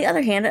 On the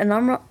other hand, a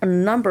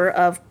number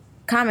of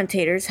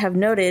commentators have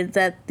noted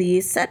that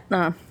the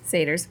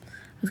Satyrs.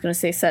 I was going to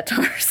say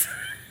Satyrs.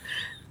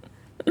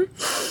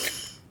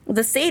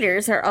 The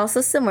Satyrs are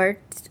also similar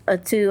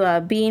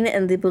to being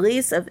in the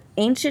beliefs of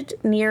ancient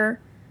Near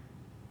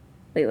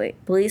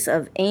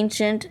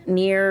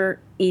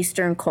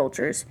Eastern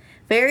cultures.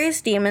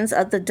 Various demons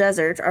of the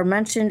desert are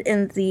mentioned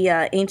in the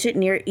ancient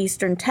Near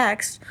Eastern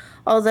text,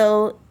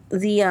 although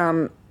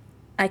the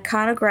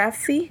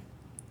iconography,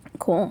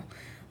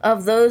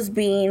 of those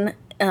being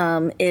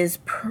is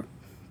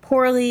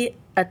poorly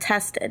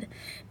attested,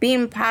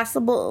 being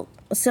possible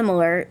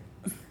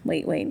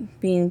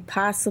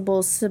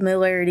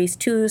similarities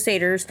to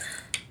satyrs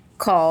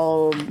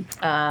called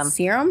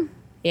serum.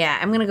 Yeah,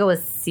 I'm gonna go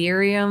with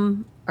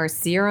serum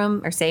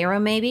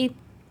maybe.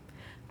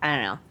 I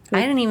don't know.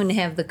 I didn't even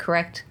have the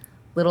correct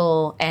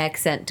little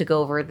accent to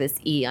go over this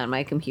E on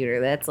my computer.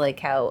 That's like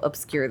how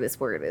obscure this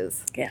word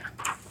is. Yeah,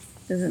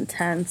 it's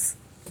intense.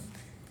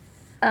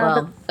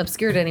 Well,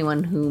 obscure to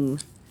anyone whom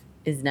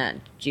is not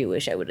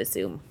Jewish, I would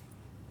assume.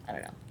 I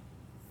don't know.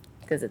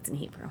 Because it's in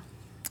Hebrew.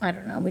 I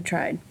don't know. We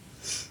tried.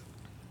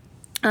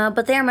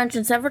 But they are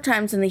mentioned several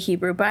times in the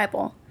Hebrew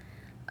Bible.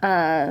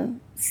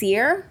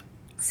 Seir?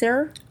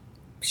 Sure.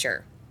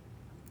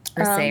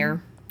 Or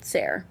Sayer.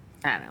 Seir.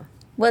 I don't know.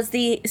 Was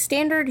the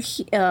standard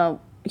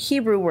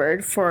Hebrew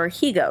word for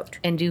he-goat.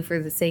 And do for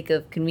the sake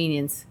of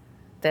convenience,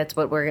 that's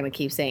what we're going to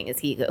keep saying is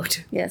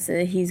he-goat. Yes,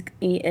 it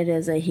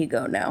is a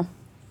he-goat now.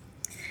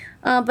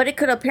 But it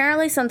could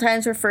apparently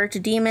sometimes refer to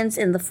demons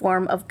in the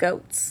form of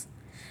goats.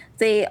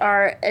 They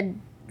are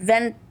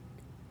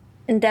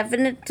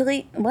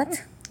indefinitely...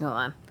 What?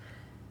 Hold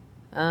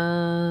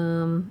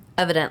on.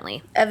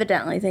 Evidently.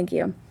 Evidently, thank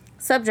you.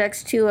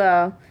 Subjects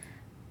to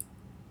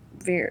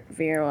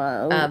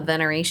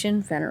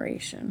Veneration.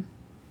 veneration.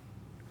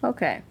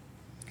 Okay.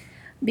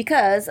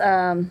 Because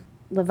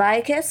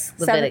Leviticus.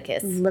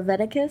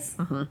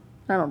 Mm-hmm.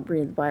 I don't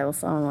read the Bible,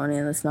 so I don't know any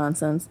of this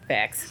nonsense.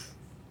 Facts.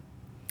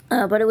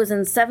 But it was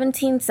in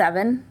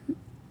 17:7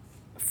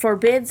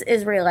 forbids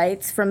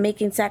Israelites from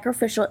making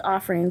sacrificial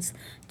offerings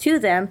to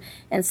them,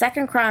 and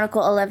 2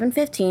 Chronicle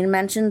 11:15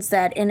 mentions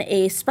that in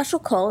a special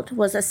cult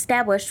was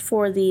established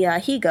for the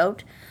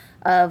he-goat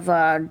of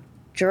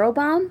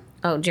Jeroboam.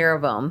 Oh,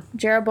 Jeroboam.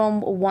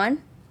 Jeroboam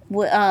 1.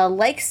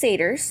 Like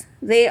satyrs,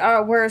 they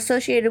were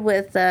associated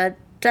with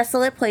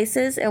desolate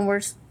places and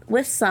were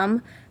with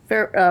some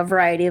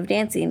variety of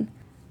dancing.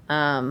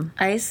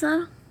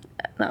 Isaiah.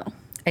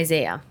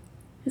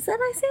 Is that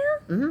Isaiah?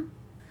 Mm-hmm.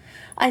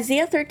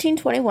 Isaiah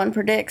 13:21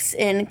 predicts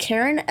in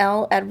Karen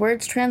L.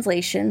 Edwards'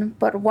 translation,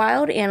 "But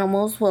wild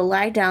animals will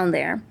lie down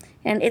there,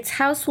 and its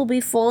house will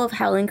be full of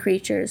howling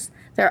creatures.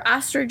 Their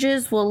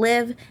ostriches will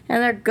live,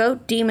 and their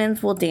goat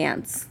demons will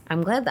dance."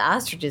 I'm glad the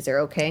ostriches are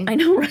okay. I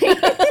know, right?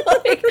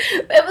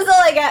 That was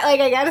all I got. Like,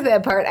 I got to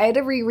that part. I had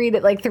to reread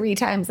it like 3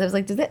 times. I was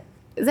like, is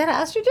that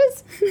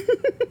ostriches?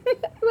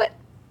 What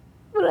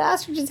do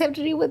ostriches have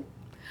to do with...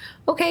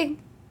 Okay.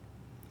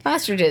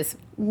 Ostriches.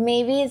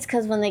 Maybe it's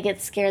because when they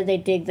get scared,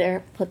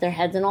 they put their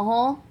heads in a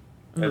hole.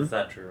 That's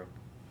not true.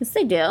 Yes,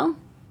 they do.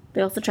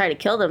 They also try to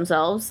kill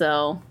themselves,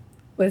 so...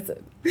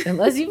 Listen,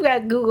 unless you've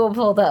got Google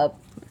pulled up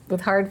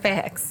with hard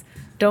facts,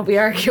 don't be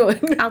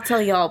arguing. I'll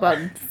tell you all about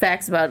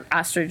facts about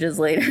ostriches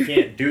later. You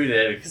can't do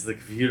that because the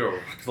computer,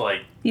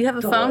 like... You have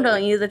a phone,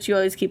 don't you, that you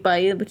always keep by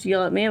you, but you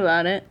yell at me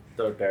about it.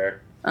 So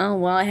there. Oh,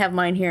 well, I have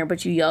mine here,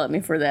 but you yell at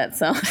me for that,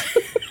 so...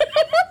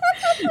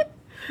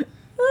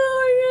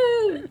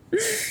 Oh, my God.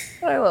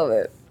 I love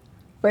it.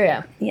 But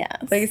yeah,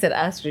 Yes. like I said,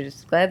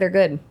 ostriches. Glad they're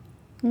good.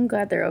 I'm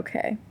glad they're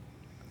okay.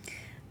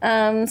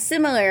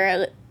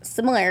 Similarly,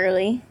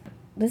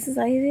 this is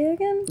Isaiah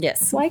again?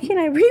 Yes. Why can't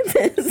I read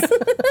this?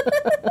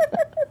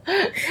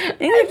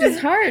 English is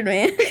hard,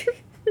 man.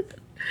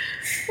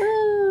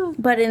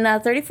 But in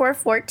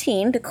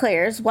 34:14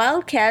 declares,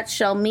 "Wildcats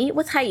shall meet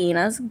with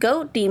hyenas,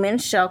 goat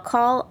demons shall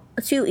call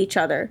to each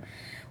other.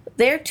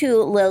 There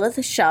too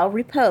Lilith shall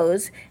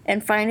repose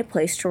and find a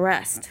place to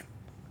rest."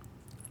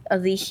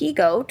 The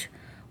he-goat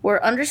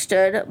were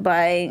understood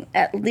by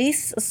at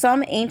least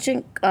some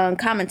ancient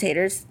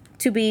commentators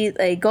to be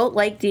a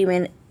goat-like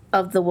demon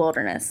of the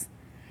wilderness.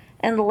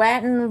 And the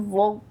Latin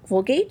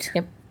Vulgate,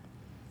 Yep.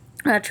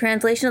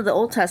 Translation of the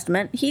Old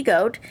Testament,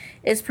 he-goat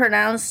is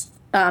translated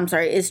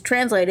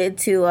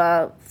to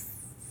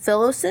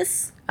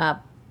Philosis.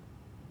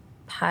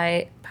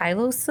 Pilosis?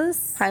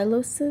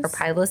 Pilosis? Or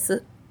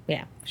pilosis?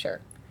 Yeah,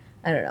 sure.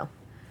 I don't know.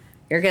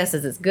 Your guess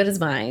is as good as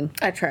mine.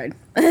 I tried.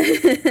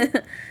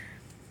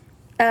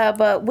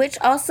 But which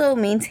also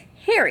means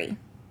hairy.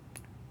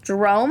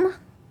 Jerome,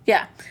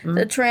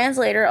 the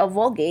translator of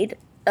Vulgate,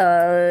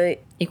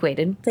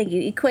 Equated.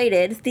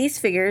 equated these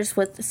figures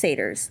with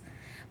satyrs.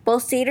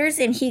 Both satyrs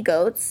and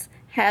he-goats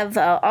have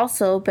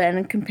also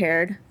been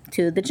compared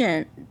to the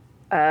jinn,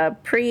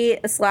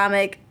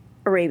 pre-Islamic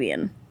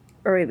Arabia.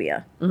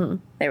 Mm-hmm.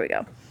 There we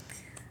go.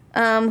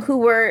 Who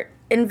were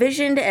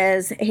envisioned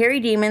as hairy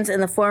demons in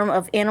the form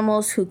of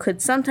animals who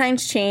could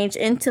sometimes change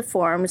into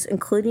forms,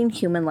 including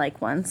human-like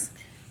ones.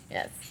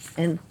 Yes.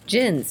 And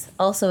Jinns,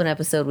 also an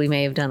episode we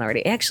may have done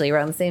already. Actually,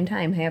 around the same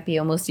time, happy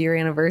almost year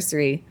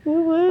anniversary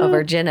of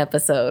our Jinn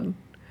episode.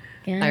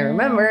 I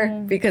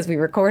remember because we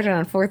recorded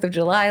on 4th of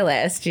July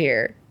last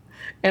year.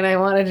 And I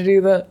wanted to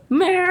do the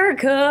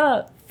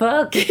America,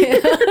 fuck yeah,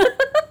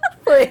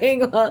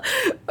 playing a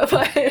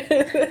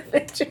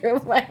picture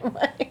of my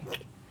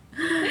mic.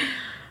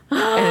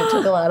 And it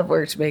took a lot of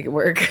work to make it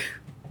work.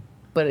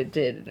 But it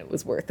did, and it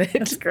was worth it.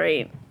 That's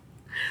great.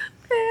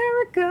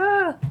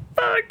 America,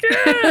 Fuck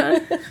yeah!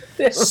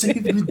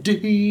 Save the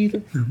day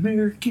the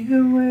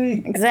American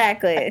way.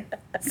 Exactly.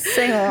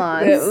 Sing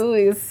along. that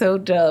movie is so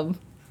dumb.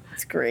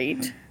 It's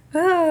great.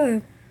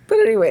 But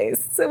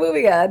anyways, so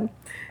moving on.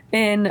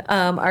 In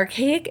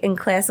archaic and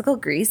classical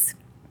Greece,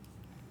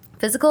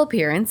 physical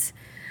appearance.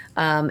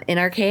 In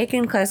archaic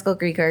and classical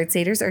Greek art,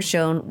 satyrs are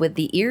shown with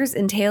the ears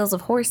and tails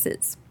of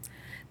horses.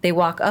 They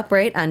walk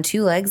upright on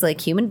 2 legs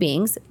like human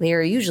beings. They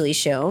are usually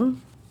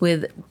shown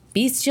with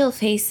bestial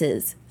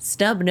faces,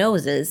 snub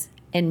noses,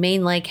 and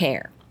mane-like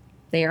hair.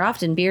 They are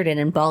often bearded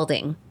and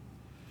balding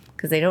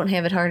because they don't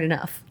have it hard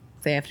enough.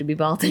 They have to be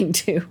balding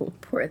too.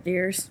 Poor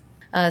ears.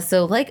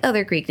 So like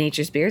other Greek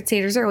nature spirits,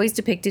 satyrs are always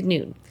depicted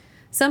nude.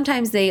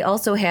 Sometimes they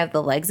also have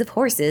the legs of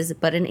horses,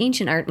 but in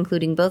ancient art,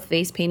 including both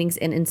vase paintings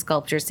and in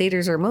sculpture,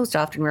 satyrs are most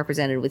often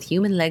represented with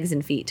human legs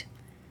and feet.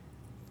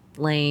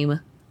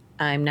 Lame.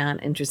 I'm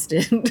not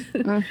interested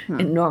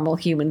in normal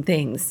human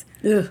things.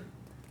 Ugh.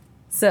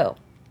 So,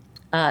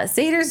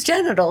 satyrs'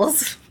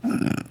 genitals.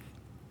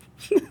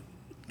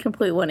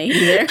 Complete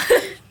 180 there.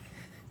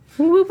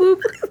 Whoop,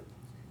 whoop.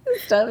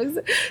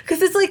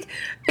 Because it's like,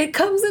 it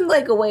comes in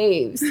like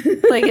waves.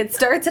 Like it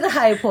starts at a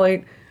high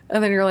point,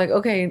 and then you're like,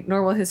 okay,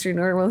 normal history,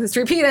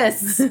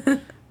 penis.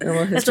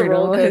 Normal history,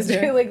 roller normal coaster.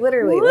 history. Like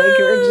literally, like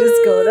you're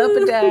just going up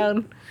and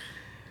down.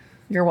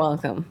 You're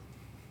welcome.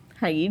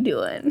 How you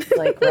doing?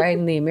 Like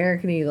riding the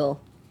American Eagle.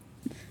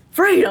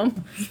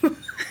 Freedom.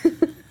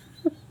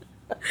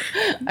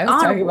 I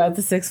was talking about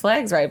the Six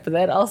Flags ride, but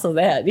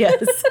that,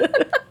 yes.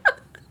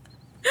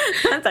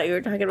 I thought you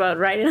were talking about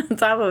riding on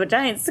top of a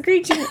giant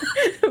screeching.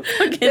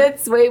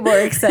 That's way more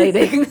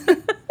exciting.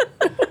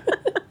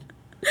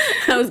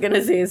 I was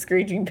gonna say a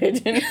screeching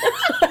pigeon.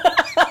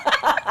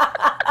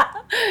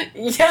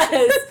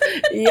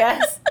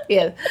 Yes.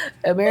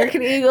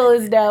 American Eagle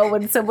is now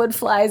when someone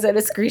flies on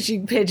a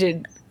screeching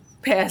pigeon,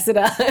 pass it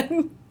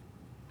on.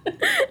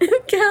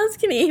 If cows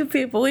can eat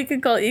people, we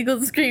could call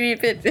eagles screaming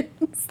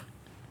pigeons.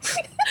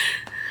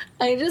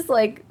 I just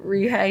like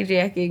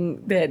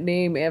re-hijacking that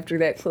name after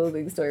that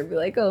clothing store. Be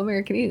like, oh,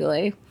 American Eagle,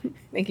 eh?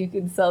 Think you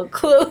can sell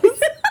clothes?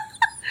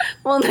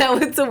 Well, now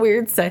it's a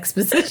weird sex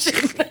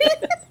position.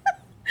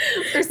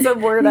 Or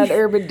some word on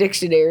Urban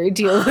Dictionary.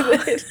 Deal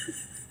with it.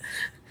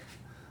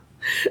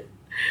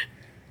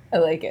 I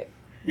like it.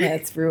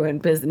 That's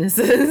ruined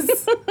businesses.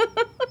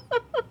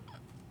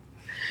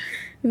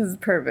 This is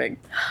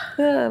perfect.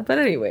 But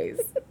anyways.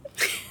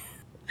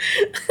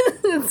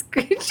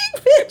 Screeching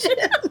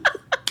pigeon.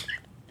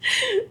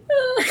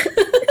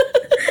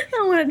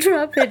 I want to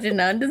draw a pigeon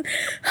now. Just...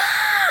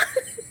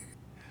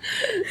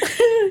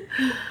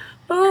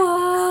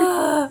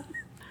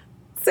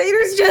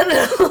 Satyrs'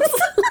 genitals.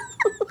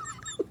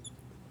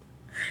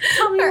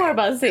 Tell me more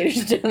about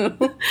satyrs'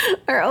 genitals.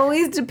 Are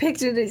always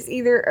depicted as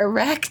either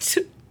erect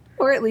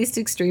or at least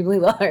extremely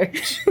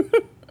large.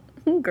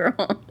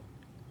 Girl.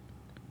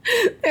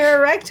 Their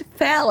erect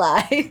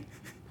phalli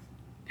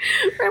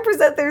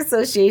represent their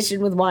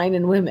association with wine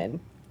and women.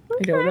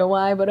 I don't know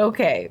why, but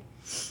okay.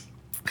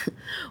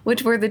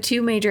 Which were the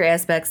two major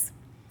aspects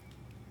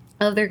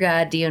of their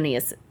god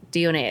Dioneus'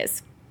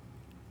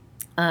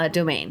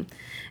 domain.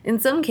 In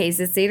some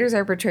cases, satyrs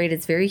are portrayed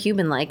as very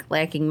human-like,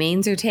 lacking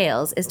manes or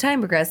tails. As time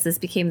progressed, this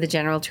became the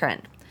general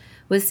trend,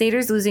 with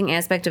satyrs losing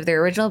aspect of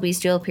their original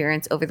bestial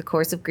appearance over the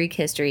course of Greek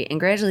history and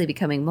gradually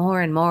becoming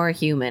more and more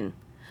human.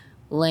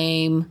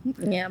 Lame.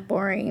 Yeah,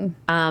 boring.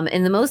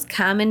 In the most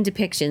common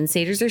depictions,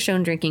 satyrs are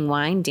shown drinking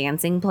wine,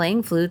 dancing,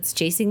 playing flutes,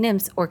 chasing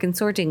nymphs, or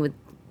consorting with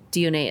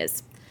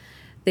Dioneus.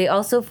 They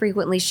also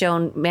frequently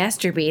shown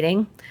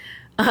masturbating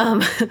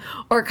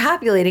or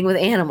copulating with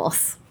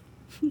animals.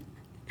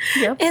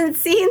 Yep. And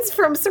scenes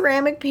from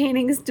ceramic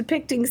paintings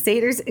depicting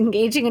satyrs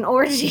engaging in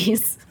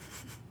orgies.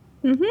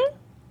 Mm-hmm.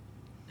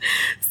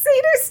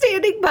 Satyrs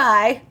standing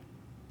by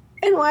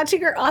and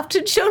watching are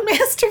often shown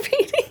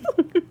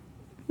masturbating.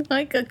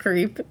 Like a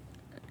creep.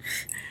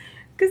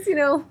 Because, you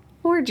know,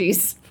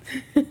 orgies.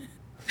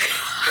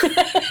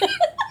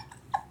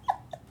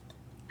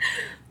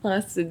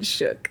 Austin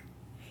shook.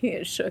 He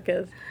is shook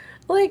as.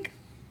 Like,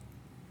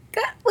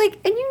 God, like,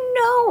 and you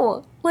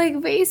know,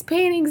 like, vase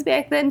paintings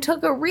back then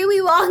took a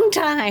really long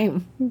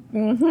time.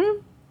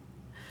 Mm-hmm.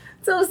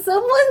 So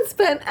someone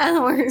spent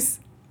hours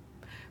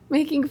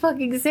making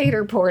fucking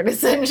satyr porn,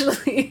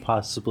 essentially.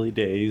 Possibly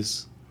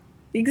days.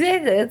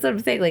 Exactly, that's what I'm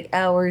saying. Like,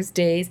 hours,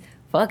 days,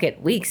 fuck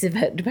it, weeks, if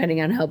it,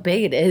 depending on how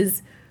big it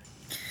is.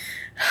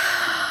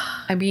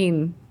 I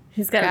mean,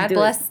 He's got God to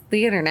bless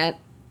the internet.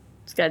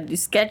 He's got to do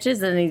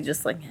sketches, and he's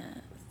just like,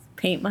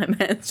 paint my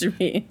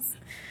masterpiece.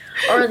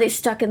 Or are they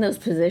stuck in those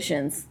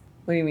positions?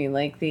 What do you mean,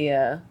 like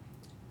the,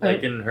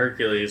 Like in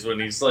Hercules when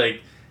he's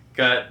like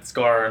got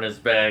scar on his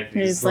back.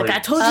 He's like, I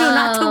told you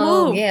not to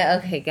move.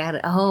 Yeah, okay, got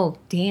it. Oh,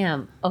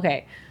 damn.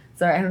 Okay.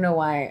 Sorry, I don't know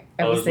why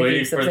I was thinking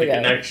waiting for the something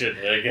else. connection.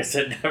 I guess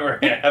it never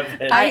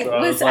happened. I So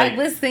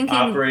was thinking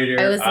operator,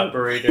 and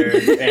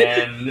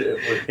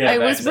I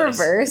was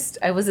reversed.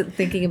 I wasn't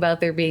thinking about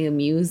there being a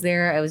muse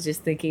there. I was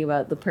just thinking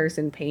about the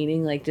person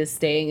painting, like just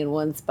staying in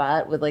one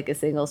spot with like a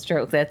single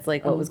stroke. That's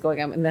like what was going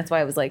on, and that's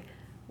why I was like,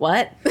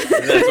 "What?" And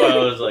that's why I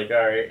was like, "All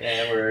right,"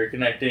 and we're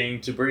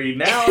connecting to Bri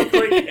now.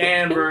 Click,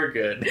 and we're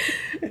good.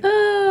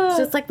 It's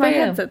just like my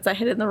bam. headsets. I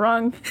hit it in the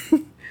wrong,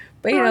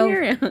 But you wrong know,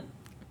 area.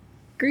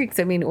 Greeks.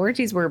 I mean,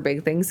 orgies were a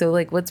big thing. So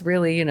like, what's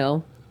really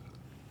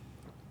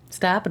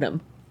stopping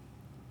them?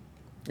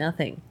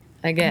 Nothing.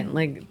 Again,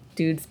 like,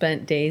 dude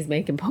spent days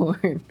making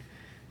porn.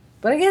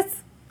 But I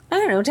guess I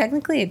don't know.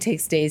 Technically, it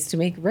takes days to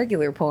make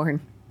regular porn.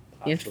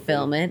 You have to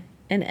film it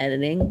and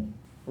editing,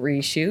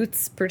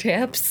 reshoots,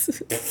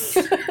 perhaps.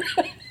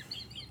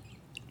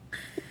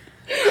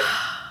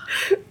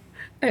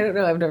 I don't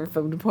know. I've never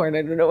filmed a porn.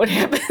 I don't know what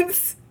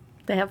happens.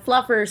 They have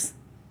fluffers.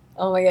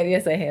 Oh my god,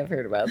 yes, I have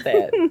heard about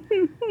that.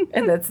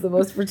 And that's the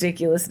most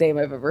ridiculous name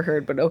I've ever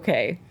heard, but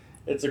okay.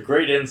 It's a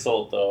great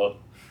insult, though.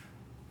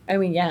 I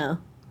mean, yeah.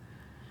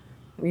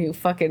 You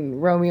fucking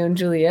Romeo and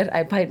Juliet,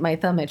 I bite my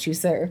thumb at you,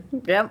 sir.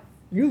 Yep.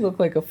 You look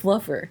like a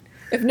fluffer.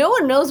 If no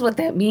one knows what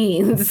that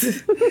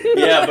means.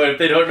 Yeah, but if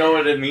they don't know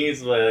what it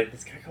means, like,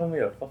 this guy called me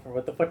a fluffer,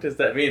 what the fuck does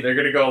that mean? They're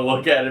gonna go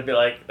look at it and be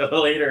like,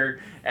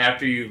 later,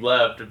 after you've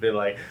left, and be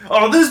like,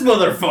 oh, this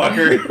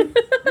motherfucker!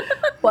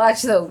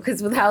 Watch, though,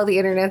 because with how the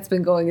internet's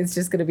been going, it's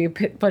just going to be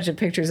a bunch of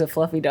pictures of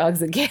fluffy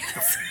dogs and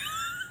cats.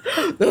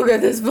 Look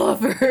at this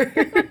fluffer.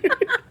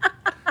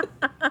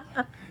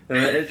 And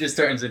then it just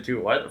turns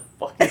into, why the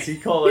fuck is he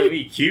calling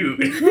me cute?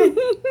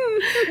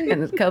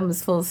 And it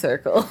comes full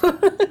circle.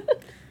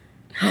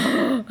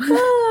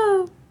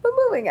 Oh, but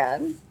moving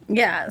on.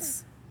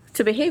 Yes.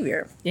 To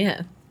behavior.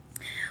 Yeah.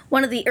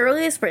 One of the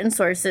earliest written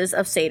sources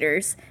of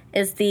satyrs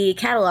is the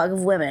Catalog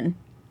of Women.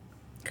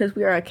 Because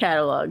we are a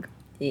catalog.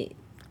 Yeah.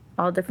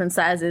 All different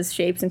sizes,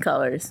 shapes, and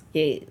colors.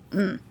 Yeah.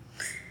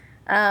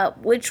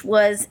 Which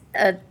was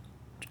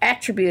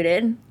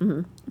attributed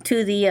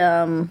to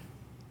the,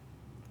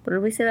 what did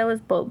we say that was?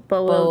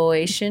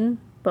 Boeotian.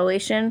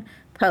 Boeotian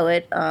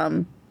poet,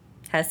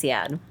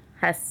 Hesiod.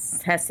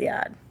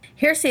 Hesiod.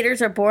 Here,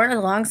 satyrs are born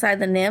alongside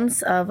the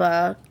nymphs of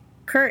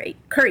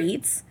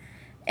Curetes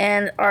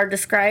and are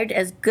described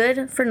as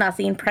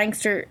good-for-nothing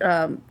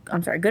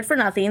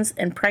good-for-nothings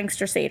and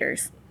prankster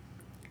satyrs.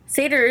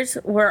 Satyrs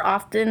were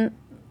often,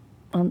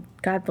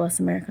 God bless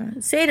America.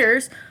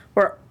 Satyrs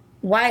were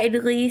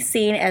widely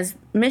seen as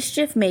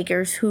mischief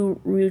makers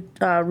who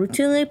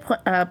routinely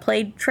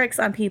played tricks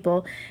on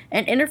people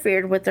and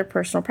interfered with their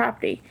personal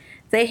property.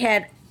 They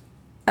had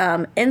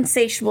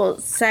insatiable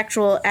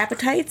sexual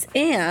appetites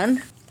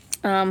and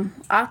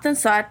often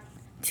sought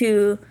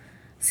to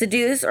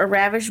seduce or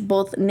ravish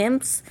both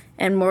nymphs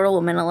and mortal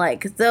women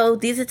alike, though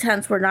these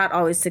attempts were not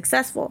always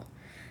successful.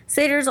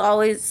 Satyrs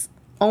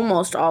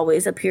almost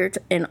always appeared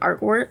in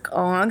artwork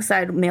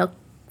alongside male.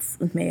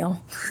 I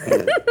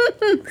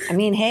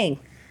mean, hey.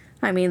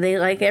 I mean, they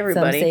like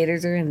everybody. Some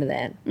satyrs are into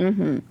that.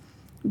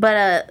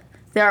 But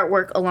the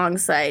artwork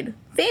alongside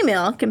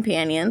female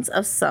companions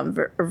of some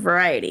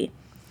variety.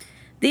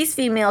 These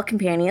female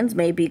companions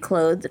may be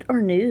clothed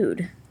or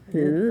nude.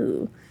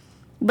 Ooh.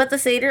 But the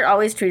satyr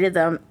always treated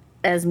them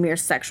as mere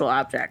sexual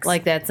objects.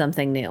 Like that's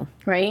something new.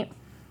 Right?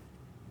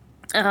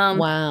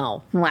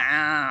 Wow.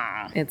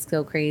 Wow. It's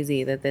so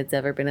crazy that that's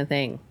ever been a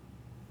thing.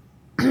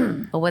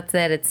 Well, what's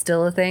that? It's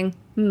still a thing?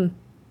 Imagine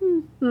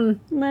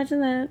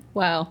that.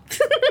 Wow.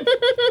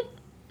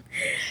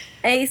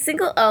 A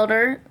single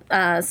elder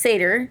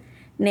satyr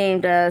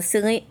named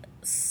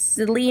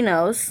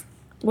Selenos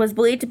was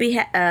believed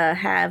to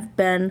have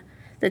been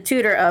the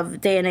tutor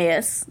of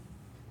Danaus.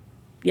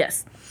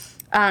 Yes.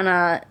 On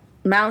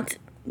Mount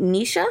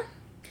Nisha.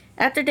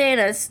 After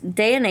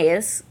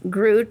Danaus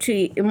grew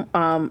to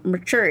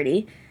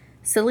maturity,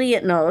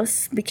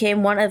 Selenos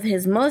became one of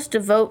his most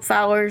devout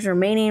followers,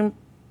 remaining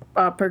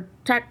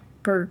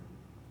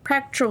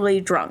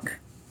perpetually drunk.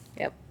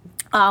 Yep.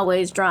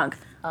 Always drunk.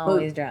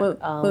 Always drunk.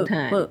 All the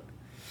time.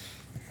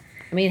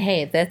 I mean,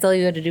 hey, if that's all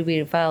you had to do be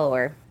a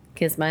follower,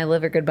 kiss my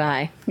liver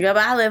goodbye.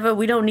 Goodbye, liver.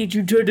 We don't need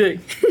you today.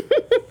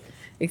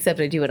 Except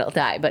I do it, I'll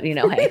die. But, you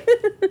know, hey.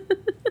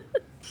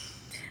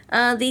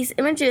 These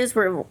images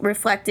were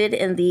reflected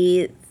in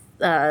the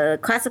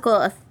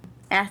classical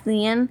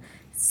Athenian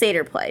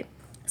satyr play.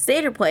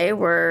 Satyr play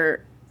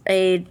were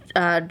a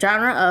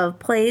genre of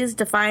plays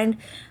defined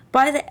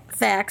by the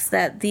facts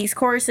that these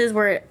choruses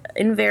were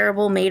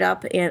invariably made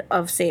up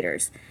of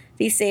satyrs.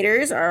 These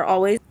satyrs are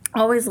always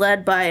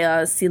led by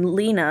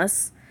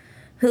Silenus,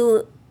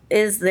 who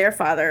is their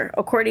father.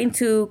 According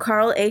to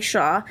Carl A.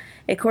 Shaw,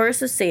 a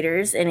chorus of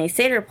satyrs in a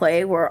satyr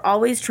play were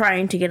always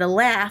trying to get a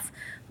laugh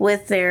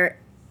with their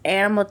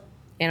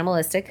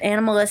animalistic,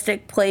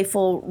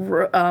 playful,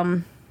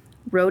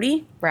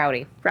 rowdy,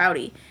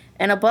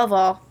 and above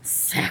all,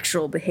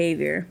 sexual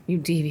behavior. You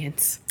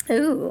deviants.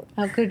 Ooh.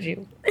 How could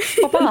you?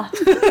 Papa.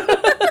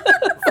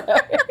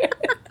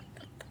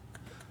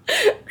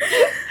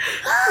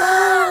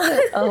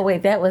 Oh,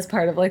 wait, that was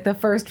part of, like, the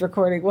first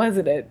recording,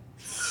 wasn't it?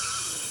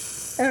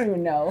 I don't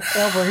even know. It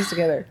all blurs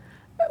together.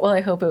 Well,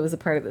 I hope it was a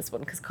part of this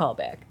one, because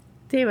callback.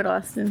 David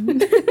Austin.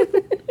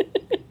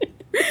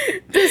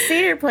 The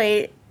satyr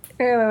play...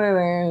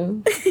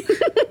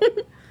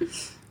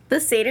 The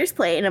satyrs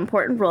play an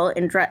important role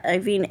in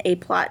driving a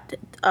plot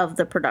of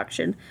the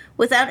production,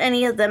 without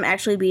any of them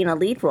actually being a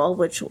lead role,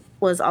 which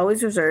was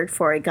always reserved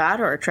for a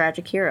god or a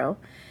tragic hero.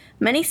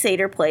 Many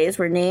satyr plays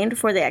were named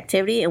for the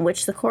activity in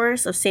which the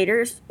chorus of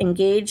satyrs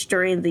engaged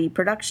during the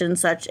production,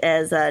 such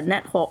as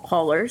net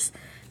haulers,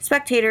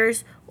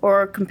 spectators,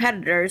 or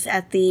competitors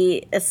at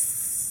the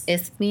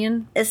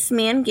Isthmian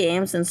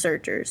Games and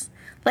Searchers.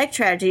 Like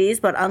tragedies,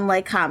 but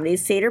unlike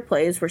comedies, satyr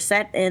plays were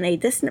set in a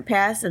distant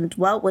past and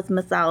dwelt with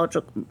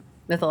mythological.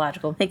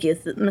 Thank you.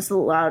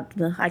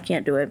 I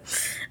can't do it.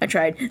 I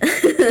tried.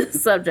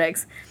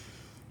 Subjects.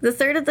 The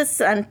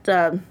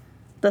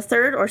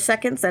third or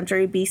second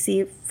century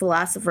BC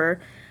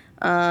philosopher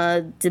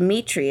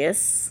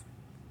Demetrius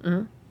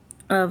of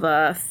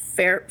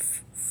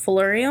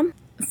Phalerum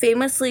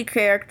famously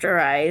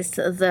characterized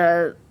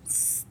the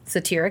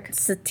satiric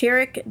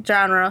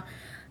genre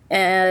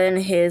in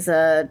his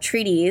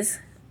treatise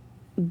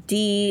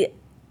De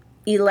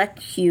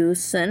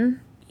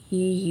Elocution.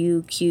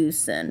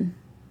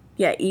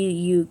 Yeah,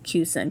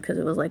 Elocution, because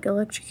it was like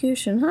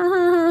electrocution.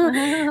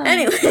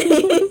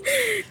 Anyway.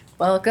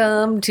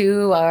 Welcome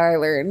to our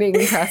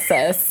learning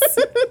process.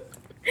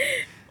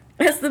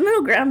 As the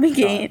middle ground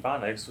began.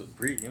 Phonics with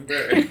Bri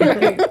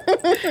Ber.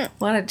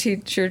 Want to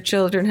teach your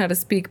children how to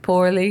speak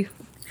poorly?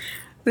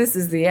 This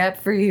is the app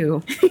for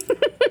you.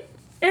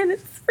 And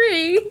it's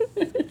free.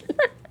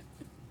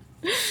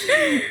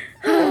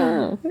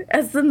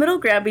 As the middle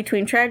ground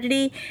between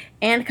tragedy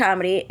and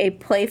comedy, a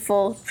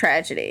playful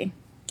tragedy.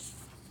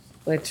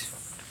 Which,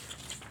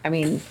 I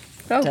mean,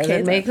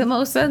 doesn't make the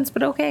most sense,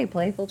 but okay,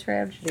 playful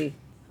tragedy.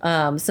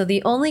 So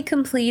the only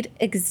complete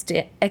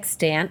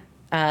extant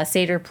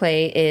satyr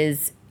play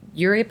is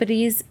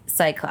Euripides'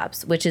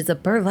 Cyclops, which is a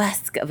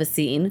burlesque of a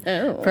scene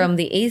from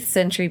the 8th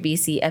century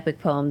BC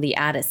epic poem, The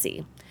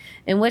Odyssey,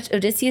 in which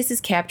Odysseus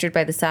is captured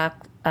by the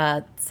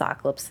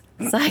Cyclops.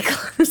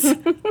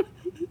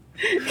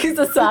 He's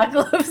a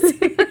Cyclops.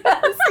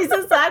 He's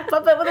a sock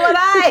puppet with one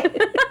eye.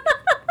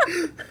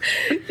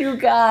 You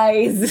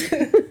guys.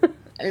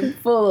 I'm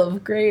full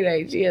of great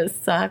ideas,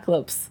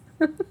 Cyclops.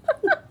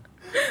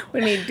 We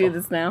need to do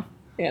this now.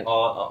 Yeah.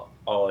 All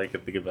I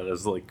can think about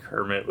is like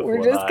Kermit with We're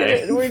one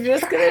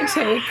just eye. gonna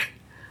take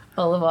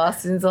all of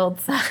Austin's old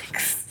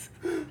socks.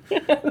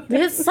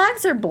 His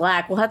socks are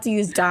black. We'll have to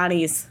use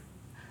Donnie's.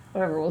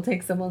 Whatever, we'll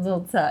take someone's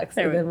old socks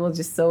There and we- then we'll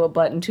just sew a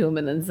button to them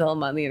and then sell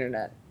them on the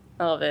internet.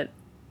 I love it.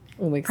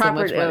 We'll make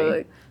Proper- so much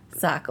money.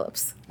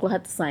 Cyclops. We'll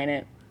have to sign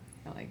it.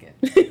 I like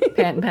it.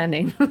 Patent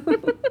pending.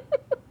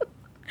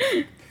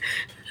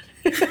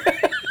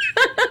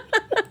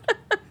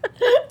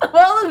 Of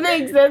all the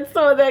things, that's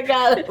the one that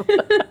got him.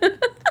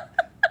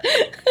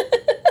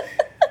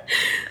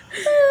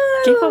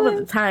 Keep up with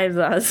the times,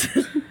 Oz.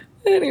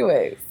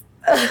 Anyways,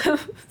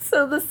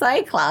 so the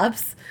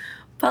Cyclops,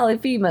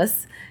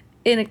 Polyphemus,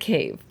 in a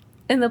cave.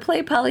 In the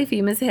play,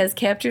 Polyphemus has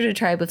captured a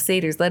tribe of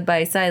satyrs led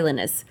by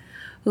Silenus,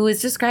 who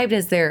is described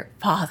as their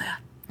father.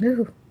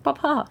 Ooh.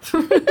 Papa.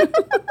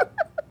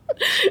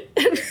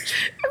 and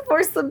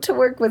forced them to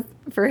work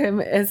for him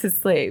as his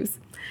slaves.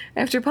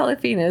 After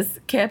Polyphemus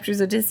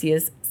captures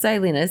Odysseus,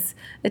 Silenus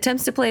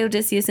attempts to play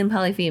Odysseus and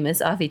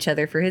Polyphemus off each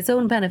other for his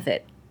own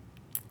benefit,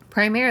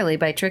 primarily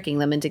by tricking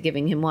them into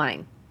giving him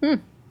wine.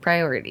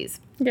 Priorities.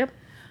 Yep.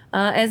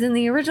 As in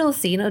the original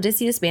scene,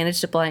 Odysseus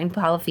managed to blind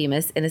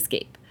Polyphemus and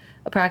escape.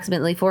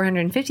 Approximately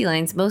 450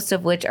 lines, most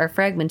of which are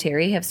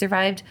fragmentary, have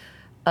survived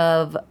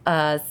of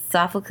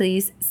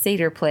Sophocles'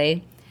 satyr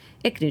play,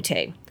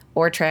 Ichneute,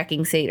 or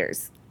Tracking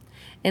Satyrs.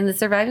 In the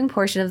surviving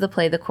portion of the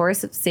play, the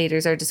chorus of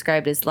satyrs are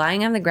described as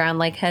lying on the ground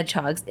like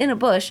hedgehogs in a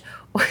bush,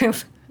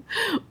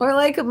 or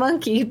like a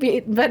monkey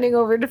bending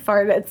over to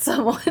fart at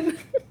someone.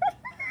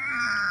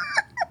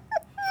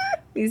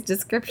 These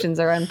descriptions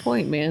are on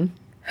point, man.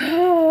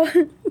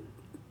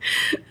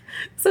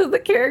 So the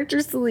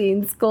character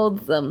Selene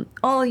scolds them.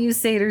 All you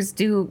satyrs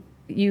do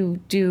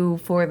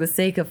for the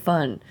sake of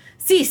fun.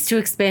 Cease to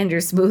expand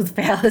your smooth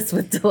phallus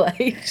with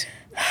delight.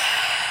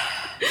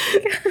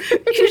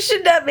 You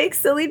should not make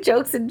silly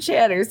jokes and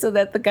chatter so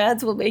that the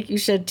gods will make you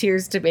shed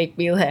tears to make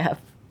me laugh.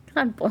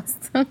 God bless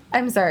them.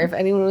 I'm sorry if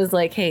anyone was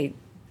like, hey,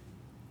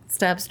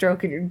 stop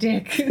stroking your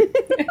dick and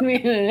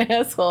being an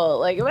asshole.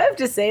 Like, if I have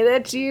to say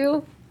that to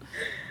you,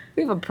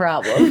 we have a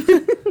problem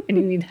and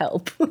you need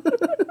help.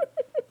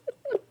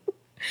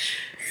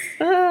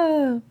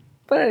 But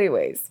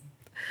anyways,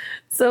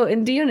 so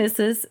in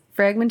Dionysus'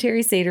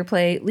 fragmentary satyr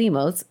play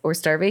Lemos, or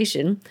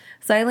Starvation,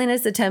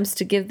 Silenus attempts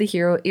to give the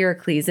hero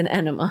Eracles an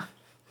enema.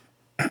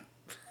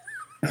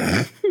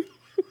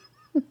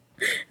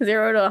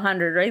 0 to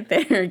 100 right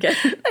there again.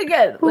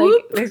 Again,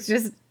 like, it's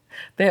just,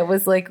 that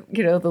was like,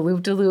 you know, the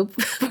loop-de-loop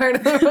part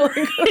of the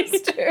roller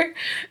coaster.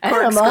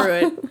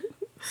 Corkscrew it.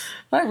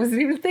 I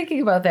wasn't even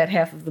thinking about that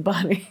half of the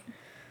body.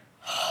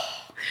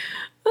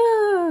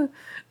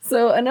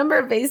 So a number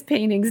of vase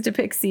paintings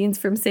depict scenes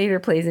from satyr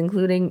plays,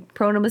 including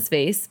Pronimus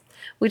Vase,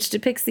 which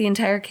depicts the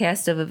entire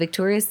cast of a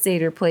victorious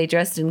satyr play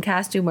dressed in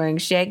costume wearing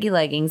shaggy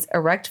leggings,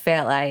 erect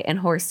phalli, and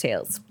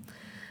horsetails.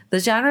 The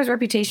genre's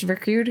reputation for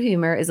crude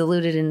humor is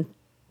alluded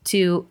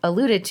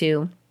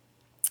to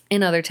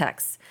in other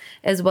texts,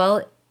 as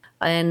well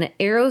in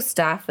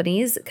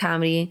Aristophanes'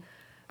 comedy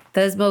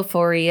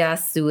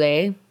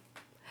Thesmophoriaceae,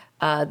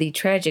 the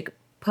tragic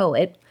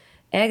poet.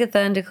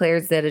 Agathon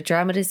declares that a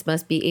dramatist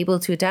must be able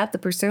to adapt the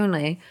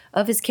personae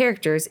of his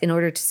characters in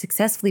order to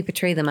successfully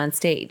portray them on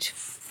stage.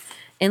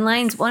 In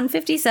lines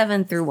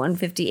 157 through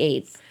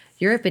 158,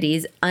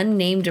 Euripides'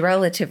 unnamed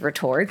relative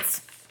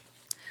retorts,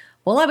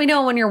 well, let me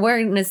know when you're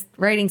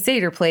writing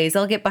satyr plays.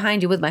 I'll get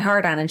behind you with my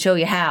heart on and show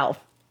you how.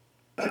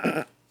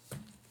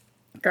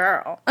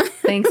 Girl.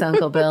 Thanks,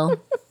 Uncle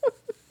Bill.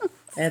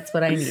 That's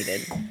what I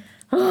needed.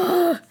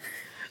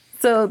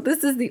 So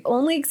this is the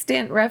only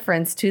extant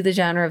reference to the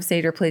genre of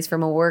satyr plays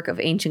from a work of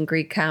ancient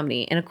Greek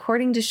comedy, and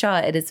according to Shaw,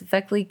 it is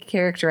effectively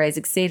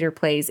characterizing satyr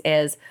plays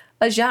as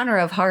a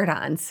genre of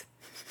hard-ons.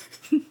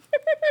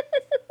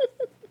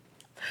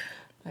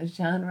 A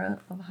genre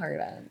of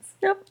hard-ons.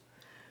 Yep.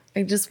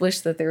 I just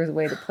wish that there was a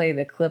way to play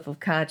the clip of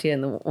Katya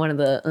in one of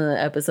the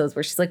episodes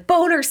where she's like,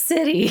 Boner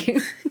City!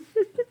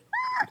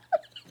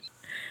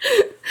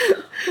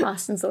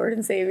 Austin's Lord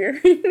and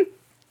Savior.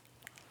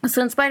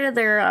 So in spite of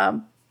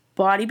their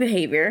body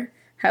behavior,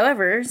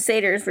 however,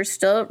 satyrs were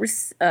still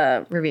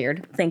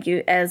Revered. thank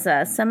you, as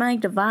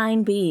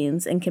semi-divine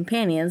beings and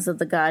companions of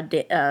the god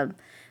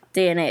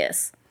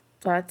Danaus.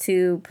 Thought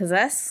to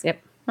possess?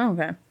 Yep. Oh,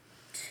 okay.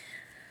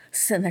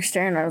 Sitting there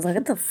staring, I was like,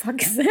 what the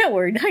fuck is that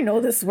word? I know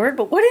this word,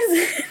 but what is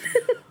it?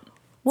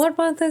 What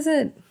month is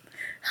it?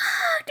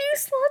 Do you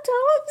smell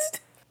toast?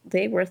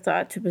 They were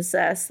thought to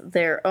possess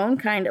their own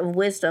kind of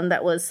wisdom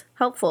that was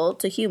helpful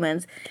to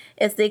humans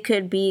if they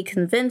could be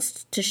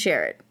convinced to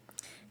share it.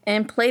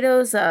 In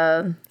Plato's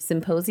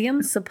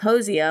Symposium?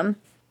 Symposium,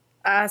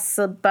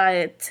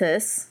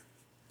 Alcibiades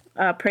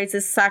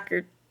praises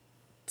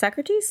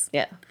Socrates?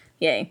 Yeah.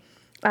 Yay.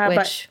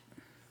 Which,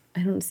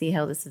 I don't see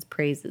how this is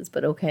praises,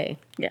 but okay.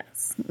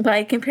 Yes.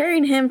 By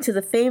comparing him to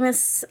the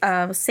famous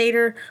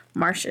satyr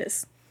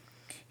Marcius.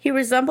 He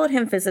resembled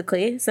him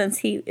physically since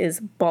he is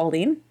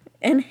balding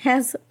and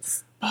has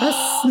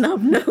A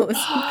snub nose.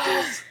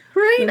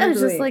 Right? I was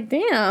just like,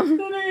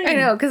 damn. I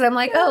know, because I'm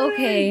like, oh,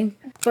 okay.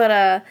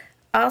 But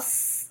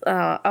Alcibiades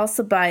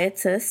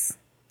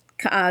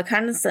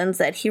condescends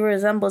that he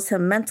resembles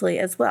him mentally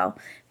as well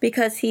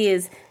because he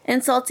is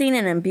insulting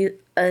and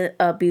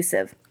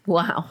abusive.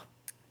 Wow.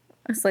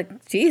 It's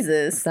like,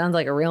 Jesus. Sounds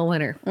like a real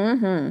winner.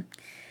 And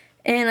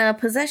a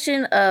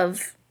possession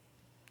of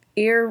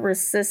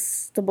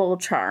irresistible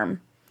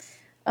charm.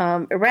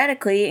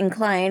 Erratically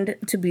inclined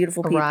to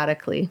beautiful people.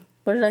 Erotically.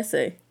 What did I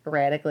say?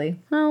 Erratically.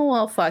 Oh,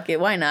 well, fuck it.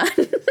 Why not?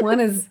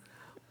 One is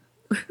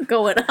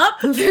Going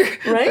up.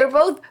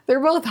 right? They're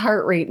both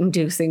heart rate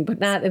inducing, but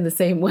not in the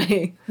same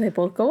way. They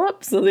both go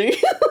up, so they...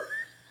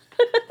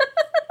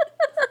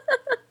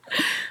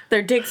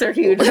 Their dicks are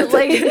huge.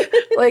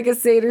 like a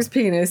satyr's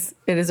penis,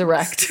 it is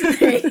erect.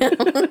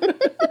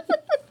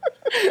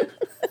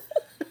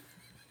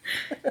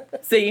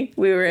 See,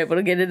 we were able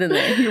to get it in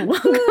there. You're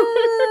welcome.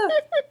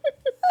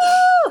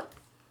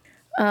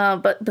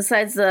 But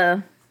besides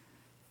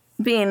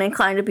being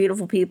inclined to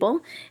beautiful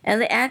people,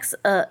 and they acts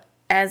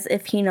as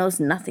if he knows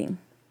nothing.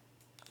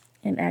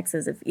 And acts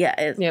as if,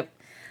 Yep.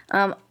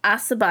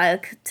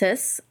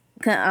 Alcibiades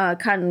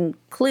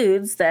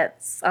concludes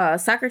that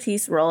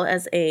Socrates' role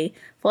as a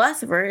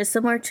philosopher is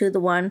similar to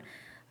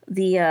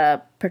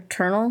the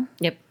paternal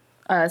Yep.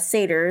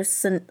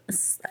 satyrs.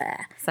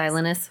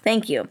 Silenus.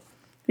 Thank you.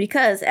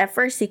 Because at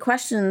first he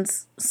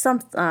questions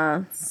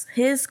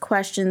his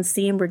questions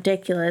seem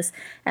ridiculous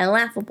and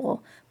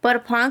laughable, but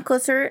upon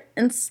closer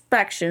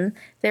inspection,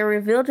 they are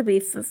revealed to be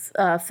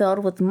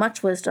filled with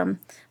much wisdom.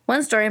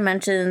 One story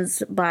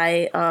mentions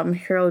by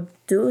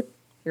Herodotus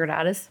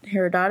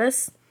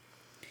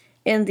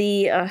in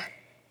the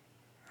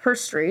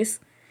Herstories,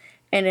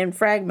 and in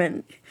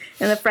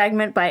the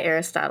fragment by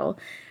Aristotle,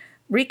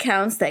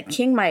 recounts that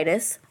King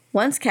Midas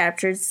once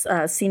captured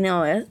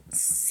Silenus.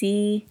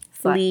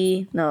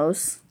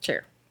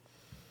 Sure.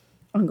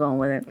 I'm going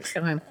with it.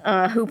 Okay.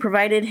 Who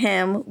provided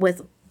him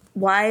with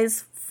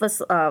wise,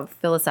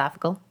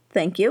 Philosophical.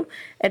 thank you,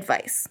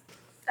 advice.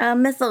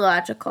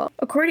 Mythological.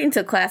 According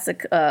to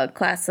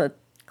Classist.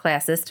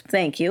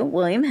 thank you,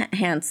 William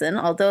Hansen,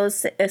 although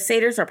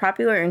satyrs are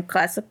popular in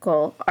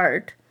classical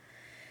art,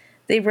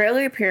 they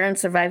rarely appear in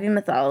surviving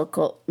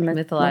Mythological.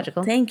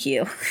 Thank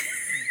you.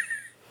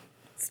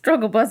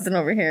 Struggle busting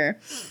over here.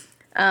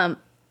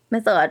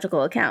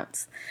 Mythological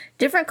accounts.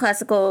 Different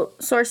classical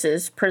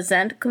sources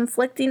present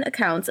conflicting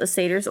accounts of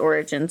satyrs'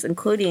 origins,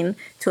 including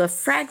to a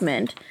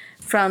fragment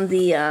from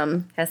the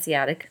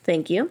Hesiodic.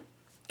 thank you,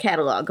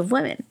 Catalog of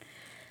Women.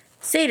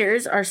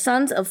 Satyrs are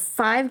sons of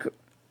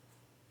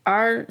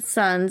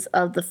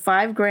the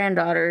 5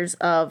 granddaughters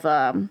of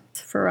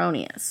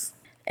Pheronius,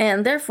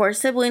 and therefore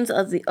siblings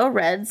of the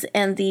Oreds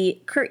and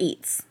the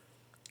Curetes.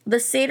 The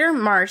satyr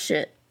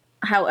Marshit,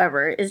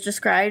 however, is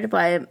described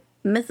by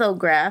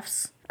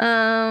mythographs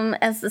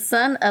as the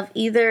son of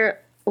either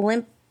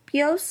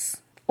Olympios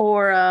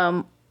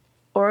or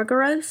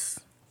Orgaros.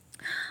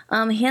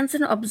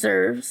 Hansen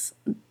observes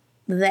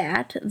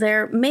that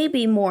there may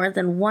be more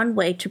than one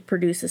way to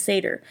produce a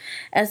satyr,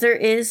 as there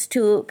is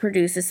to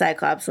produce a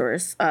cyclops or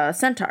a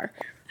centaur.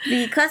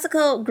 The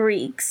classical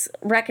Greeks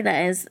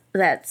recognized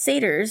that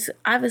satyrs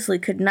obviously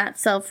could not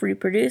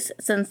self-reproduce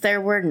since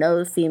there were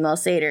no female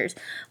satyrs,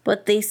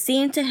 but they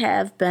seem to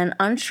have been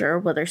unsure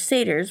whether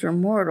satyrs were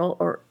mortal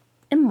or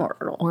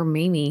immortal. Or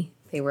maybe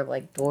they were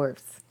like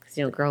dwarves.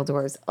 Because, girl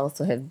dwarves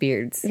also have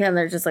beards. Yeah, and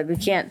they're just like, we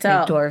can't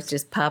tell. Like dwarves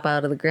just pop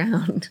out of the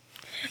ground.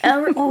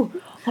 Or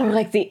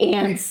like the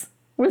ants,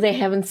 where they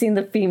haven't seen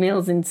the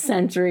females in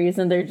centuries,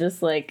 and they're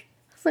just like,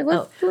 it's like,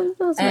 what's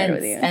the matter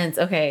with you? Ants,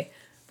 okay.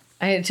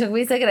 It took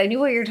me a second. I knew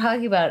what you were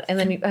talking about. And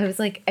then I was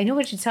like, I know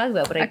what you're talking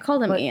about. But I call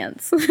them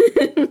ants.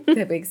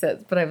 That makes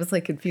sense. But I was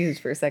like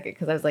confused for a second.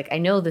 Because I was like, I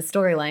know the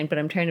storyline, but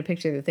I'm trying to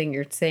picture the thing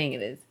you're saying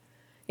it is.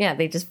 Yeah,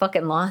 they just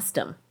fucking lost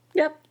them.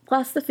 Yep,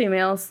 lost the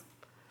females.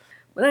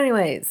 But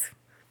anyways,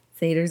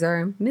 satyrs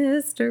are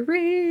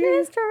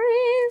mysteries.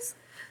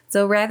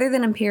 So rather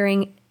than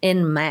appearing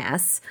in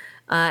mass,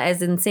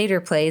 as in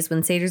satyr plays,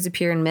 when satyrs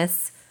appear in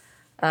myths,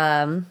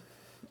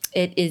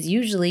 it is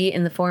usually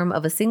in the form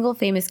of a single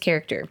famous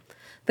character.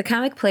 The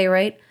comic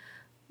playwright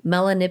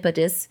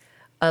Melanippus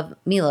of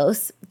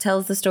Milos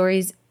tells the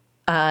stories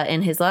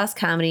in his lost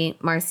comedy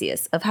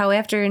Marsyas of how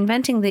after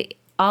inventing the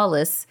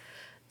Aulis,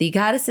 the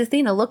goddess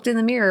Athena looked in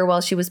the mirror while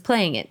she was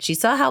playing it. She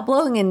saw how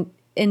blowing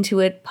into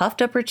it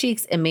puffed up her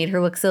cheeks and made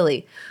her look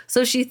silly.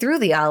 So she threw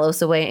the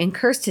Aulos away and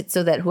cursed it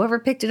so that whoever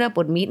picked it up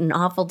would meet an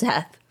awful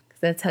death.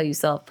 That's how you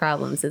solve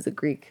problems as a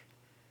Greek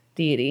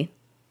deity.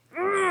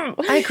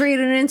 I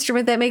created an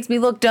instrument that makes me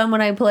look dumb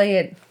when I play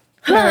it.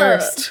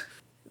 Cursed.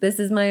 This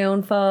is my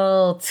own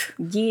fault.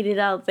 Yeet it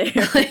out there.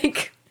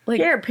 like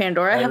Here,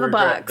 Pandora, I have a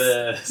box.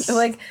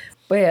 But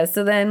yeah,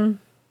 so then,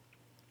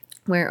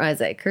 where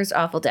was I? Cursed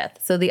awful death.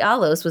 So the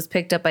Aulos was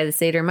picked up by the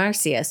satyr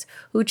Marsyas,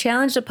 who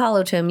challenged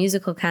Apollo to a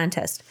musical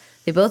contest.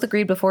 They both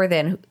agreed before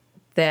then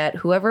that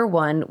whoever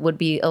won would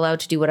be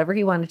allowed to do whatever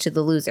he wanted to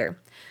the loser.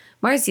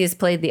 Marsyas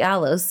played the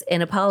aulos,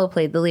 and Apollo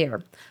played the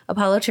lyre.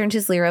 Apollo turned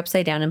his lyre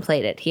upside down and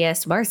played it. He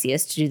asked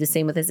Marsyas to do the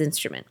same with his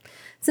instrument.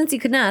 Since he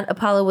could not,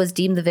 Apollo was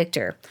deemed the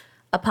victor.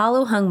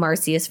 Apollo hung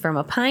Marsyas from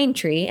a pine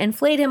tree and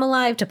flayed him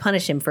alive to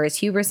punish him for his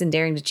hubris in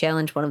daring to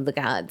challenge one of the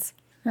gods.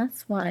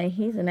 That's why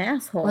he's an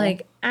asshole.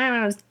 Like,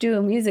 I was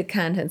doing music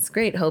content's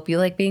great. Hope you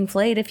like being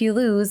flayed if you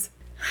lose.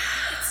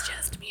 It's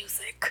just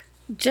music.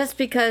 Just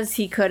because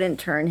he couldn't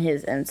turn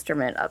his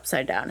instrument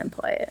upside down and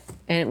play it.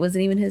 And it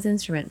wasn't even his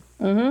instrument.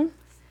 Mm-hmm.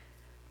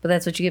 But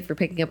that's what you get for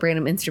picking up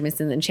random instruments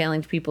and then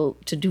challenge people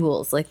to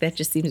duels. Like, that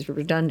just seems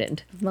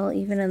redundant. Well,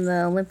 even in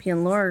the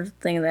Olympian lore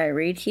thing that I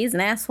read, he's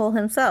an asshole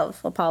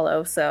himself,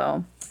 Apollo,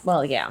 so...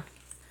 Well, yeah.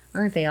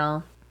 Aren't they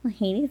all? Well,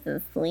 Hades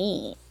is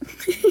sweet.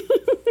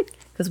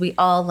 Because we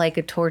all like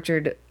a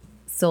tortured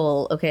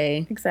soul,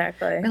 okay?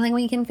 Exactly. We're like,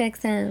 we can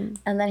fix him.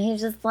 And then he's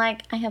just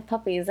like, I have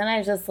puppies. And I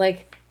was just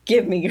like,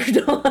 give me your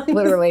dog.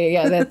 Literally,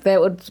 yeah,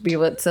 that would be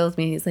what sells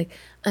me. He's like,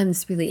 I'm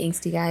this really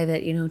angsty guy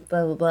that, you know,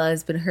 blah, blah, blah,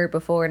 has been hurt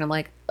before. And I'm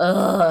like,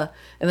 ugh.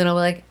 And then I'll be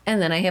like,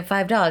 and then I have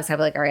 5 dogs. I'll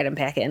be like, all right, I'm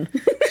packing.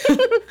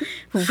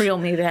 Reel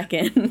me back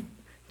in.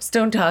 Just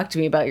don't talk to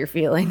me about your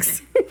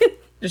feelings.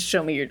 Just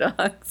show me your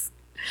dogs.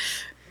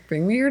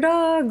 Bring me your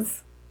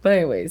dogs. But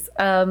anyways,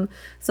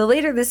 so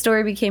later this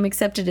story became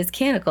accepted as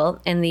canonical,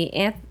 and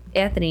the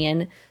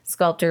Athenian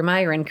sculptor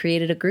Myron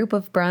created a group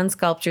of bronze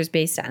sculptures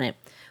based on it,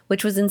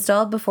 which was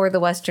installed before the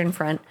western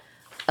front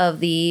of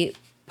the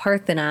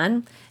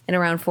Parthenon in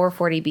around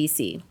 440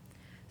 BC.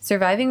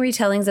 Surviving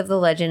retellings of the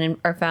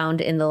legend are found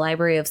in the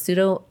library of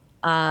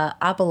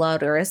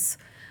Apollodorus,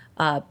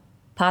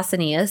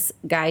 Pausanias'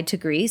 Guide to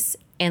Greece,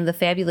 and the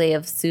Fabulae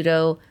of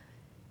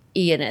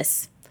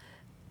Pseudo-Aeneas.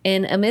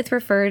 In a myth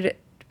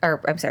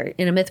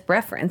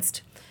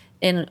referenced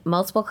in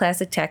multiple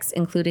classic texts,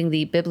 including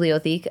the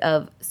Bibliothèque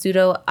of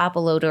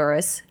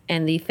Pseudo-Apollodorus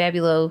and the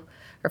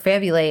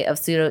Fabulae of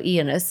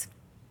Pseudo-Aeneas,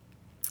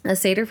 a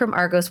satyr from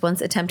Argos once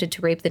attempted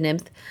to rape the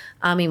nymph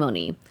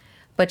Amymone,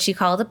 but she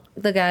called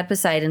the god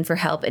Poseidon for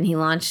help, and he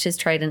launched his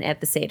trident at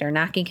the satyr,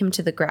 knocking him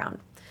to the ground.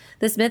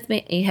 This myth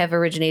may have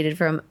originated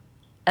from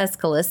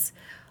Aeschylus'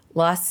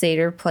 lost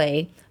satyr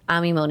play,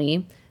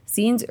 Amymone.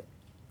 Scenes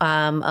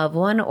of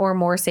one or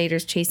more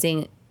satyrs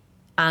chasing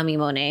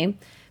Amymone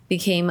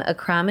became a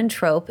common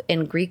trope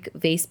in Greek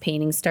vase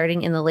paintings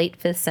starting in the late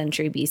 5th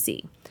century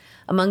BC.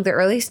 Among the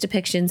earliest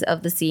depictions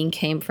of the scene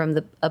came from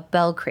a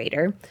bell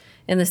crater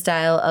in the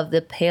style of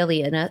the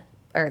Peleus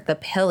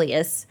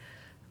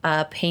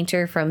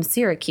painter from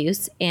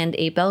Syracuse, and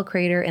a bell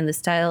crater in the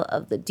style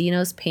of the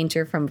Dinos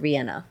painter from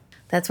Vienna.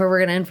 That's where we're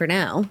going to end for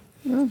now.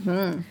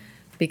 Mm-hmm.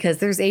 Because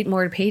there's 8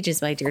 more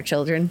pages, my dear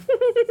children.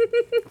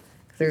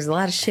 There's a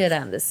lot of shit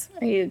on this.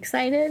 Are you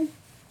excited?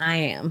 I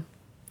am.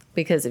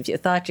 Because if you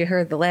thought you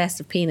heard the last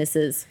of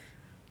penises,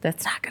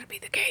 that's not going to be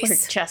the case.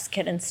 We're just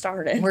getting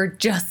started. We're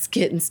just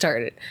getting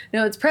started.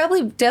 No, it's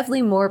probably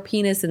definitely more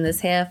penis in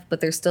this half,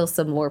 but there's still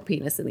some more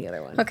penis in the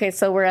other one. Okay,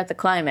 so we're at the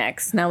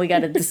climax. Now we got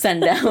to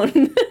descend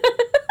down.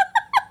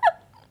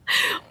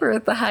 We're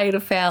at the height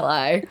of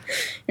phalli.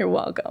 You're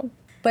welcome.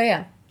 But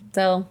yeah,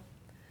 so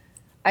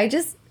I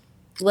just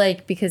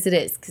like, because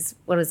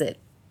what is it?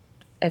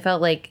 I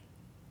felt like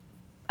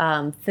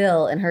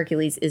Phil in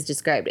Hercules is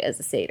described as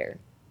a satyr.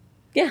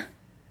 Yeah.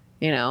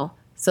 You know?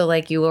 So,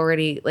 like, you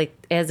already, like,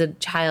 as a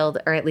child,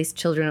 or at least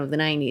children of the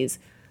 90s,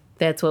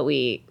 that's what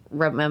we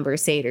remember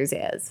satyrs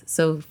as.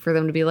 So, for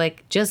them to be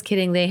like, just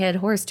kidding, they had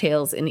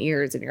horsetails and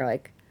ears, and you're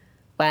like,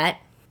 what?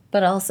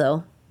 But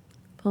also,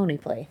 pony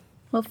play.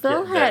 Well,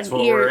 Phil had that's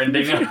what we're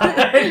ending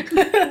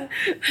on.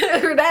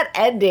 We're not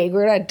ending.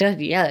 We're not done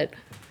yet.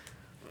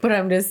 But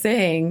I'm just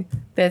saying,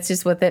 that's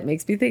just what that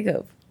makes me think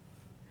of.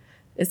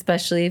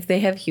 Especially if they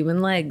have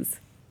human legs.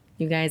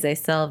 You guys, I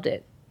solved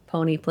it.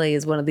 Pony play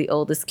is one of the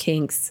oldest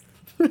kinks.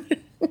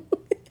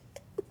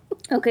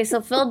 Okay,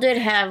 so Phil did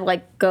have,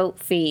 like, goat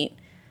feet.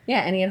 Yeah,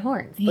 and he had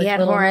horns. He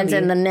had horns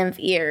and the nymph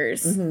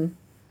ears. Mm-hmm.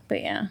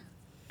 But yeah.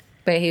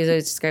 But he was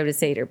always described as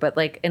satyr. But,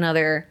 like, in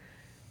other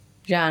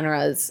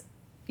genres,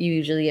 you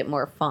usually get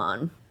more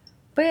fawn.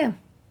 But yeah,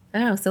 I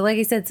don't know. So like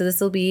I said, so this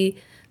will be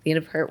the end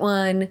of part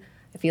 1.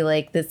 I feel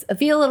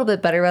a little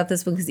bit better about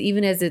this one because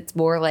even as it's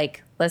more,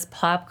 like, less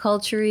pop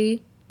culture-y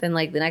than,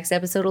 like, the next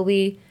episode will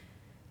be,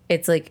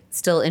 it's, like,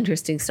 still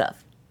interesting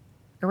stuff.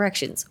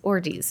 Erections,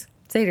 orgies,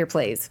 satyr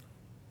plays.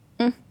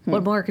 Mm-hmm.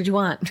 What more could you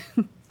want?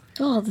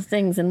 All the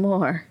things and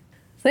more.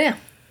 So yeah.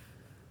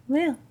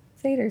 Yeah,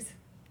 satyrs.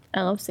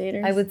 I love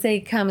satyrs. I would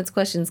say comments,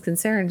 questions,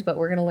 concerns, but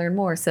we're going to learn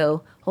more.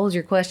 So hold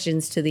your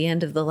questions to the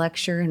end of the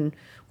lecture, and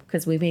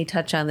because we may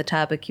touch on the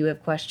topic you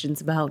have questions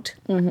about.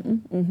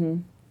 Mm-hmm. Mm-hmm.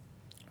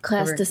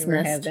 Class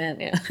dismissed.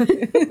 Yeah.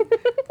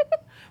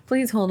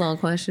 Please hold all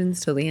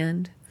questions till the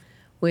end.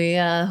 We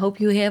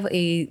hope you have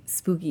a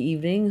spooky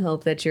evening.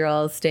 Hope that you're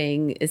all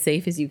staying as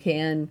safe as you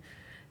can.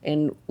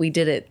 And we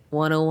did it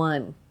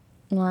 101.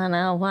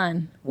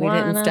 101. We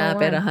didn't stop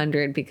at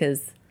 100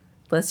 because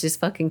let's just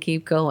fucking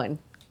keep going.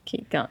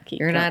 Keep going.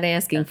 You're not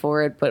asking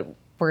for it, but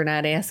we're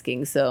not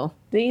asking, so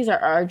These are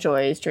our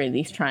joys during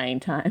these trying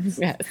times.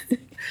 yes.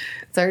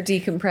 It's our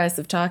decompress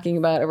of talking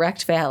about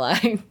erect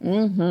phalli.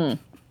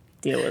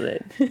 Deal with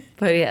it.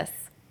 But yes,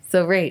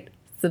 so rate,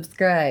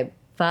 subscribe,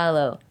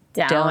 follow,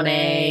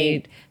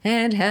 donate,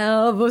 and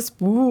have a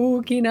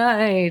spooky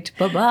night.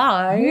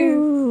 Bye-bye.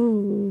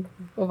 Ooh.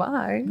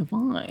 Bye-bye.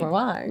 Bye.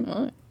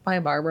 Bye-bye. Bye,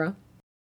 Barbara.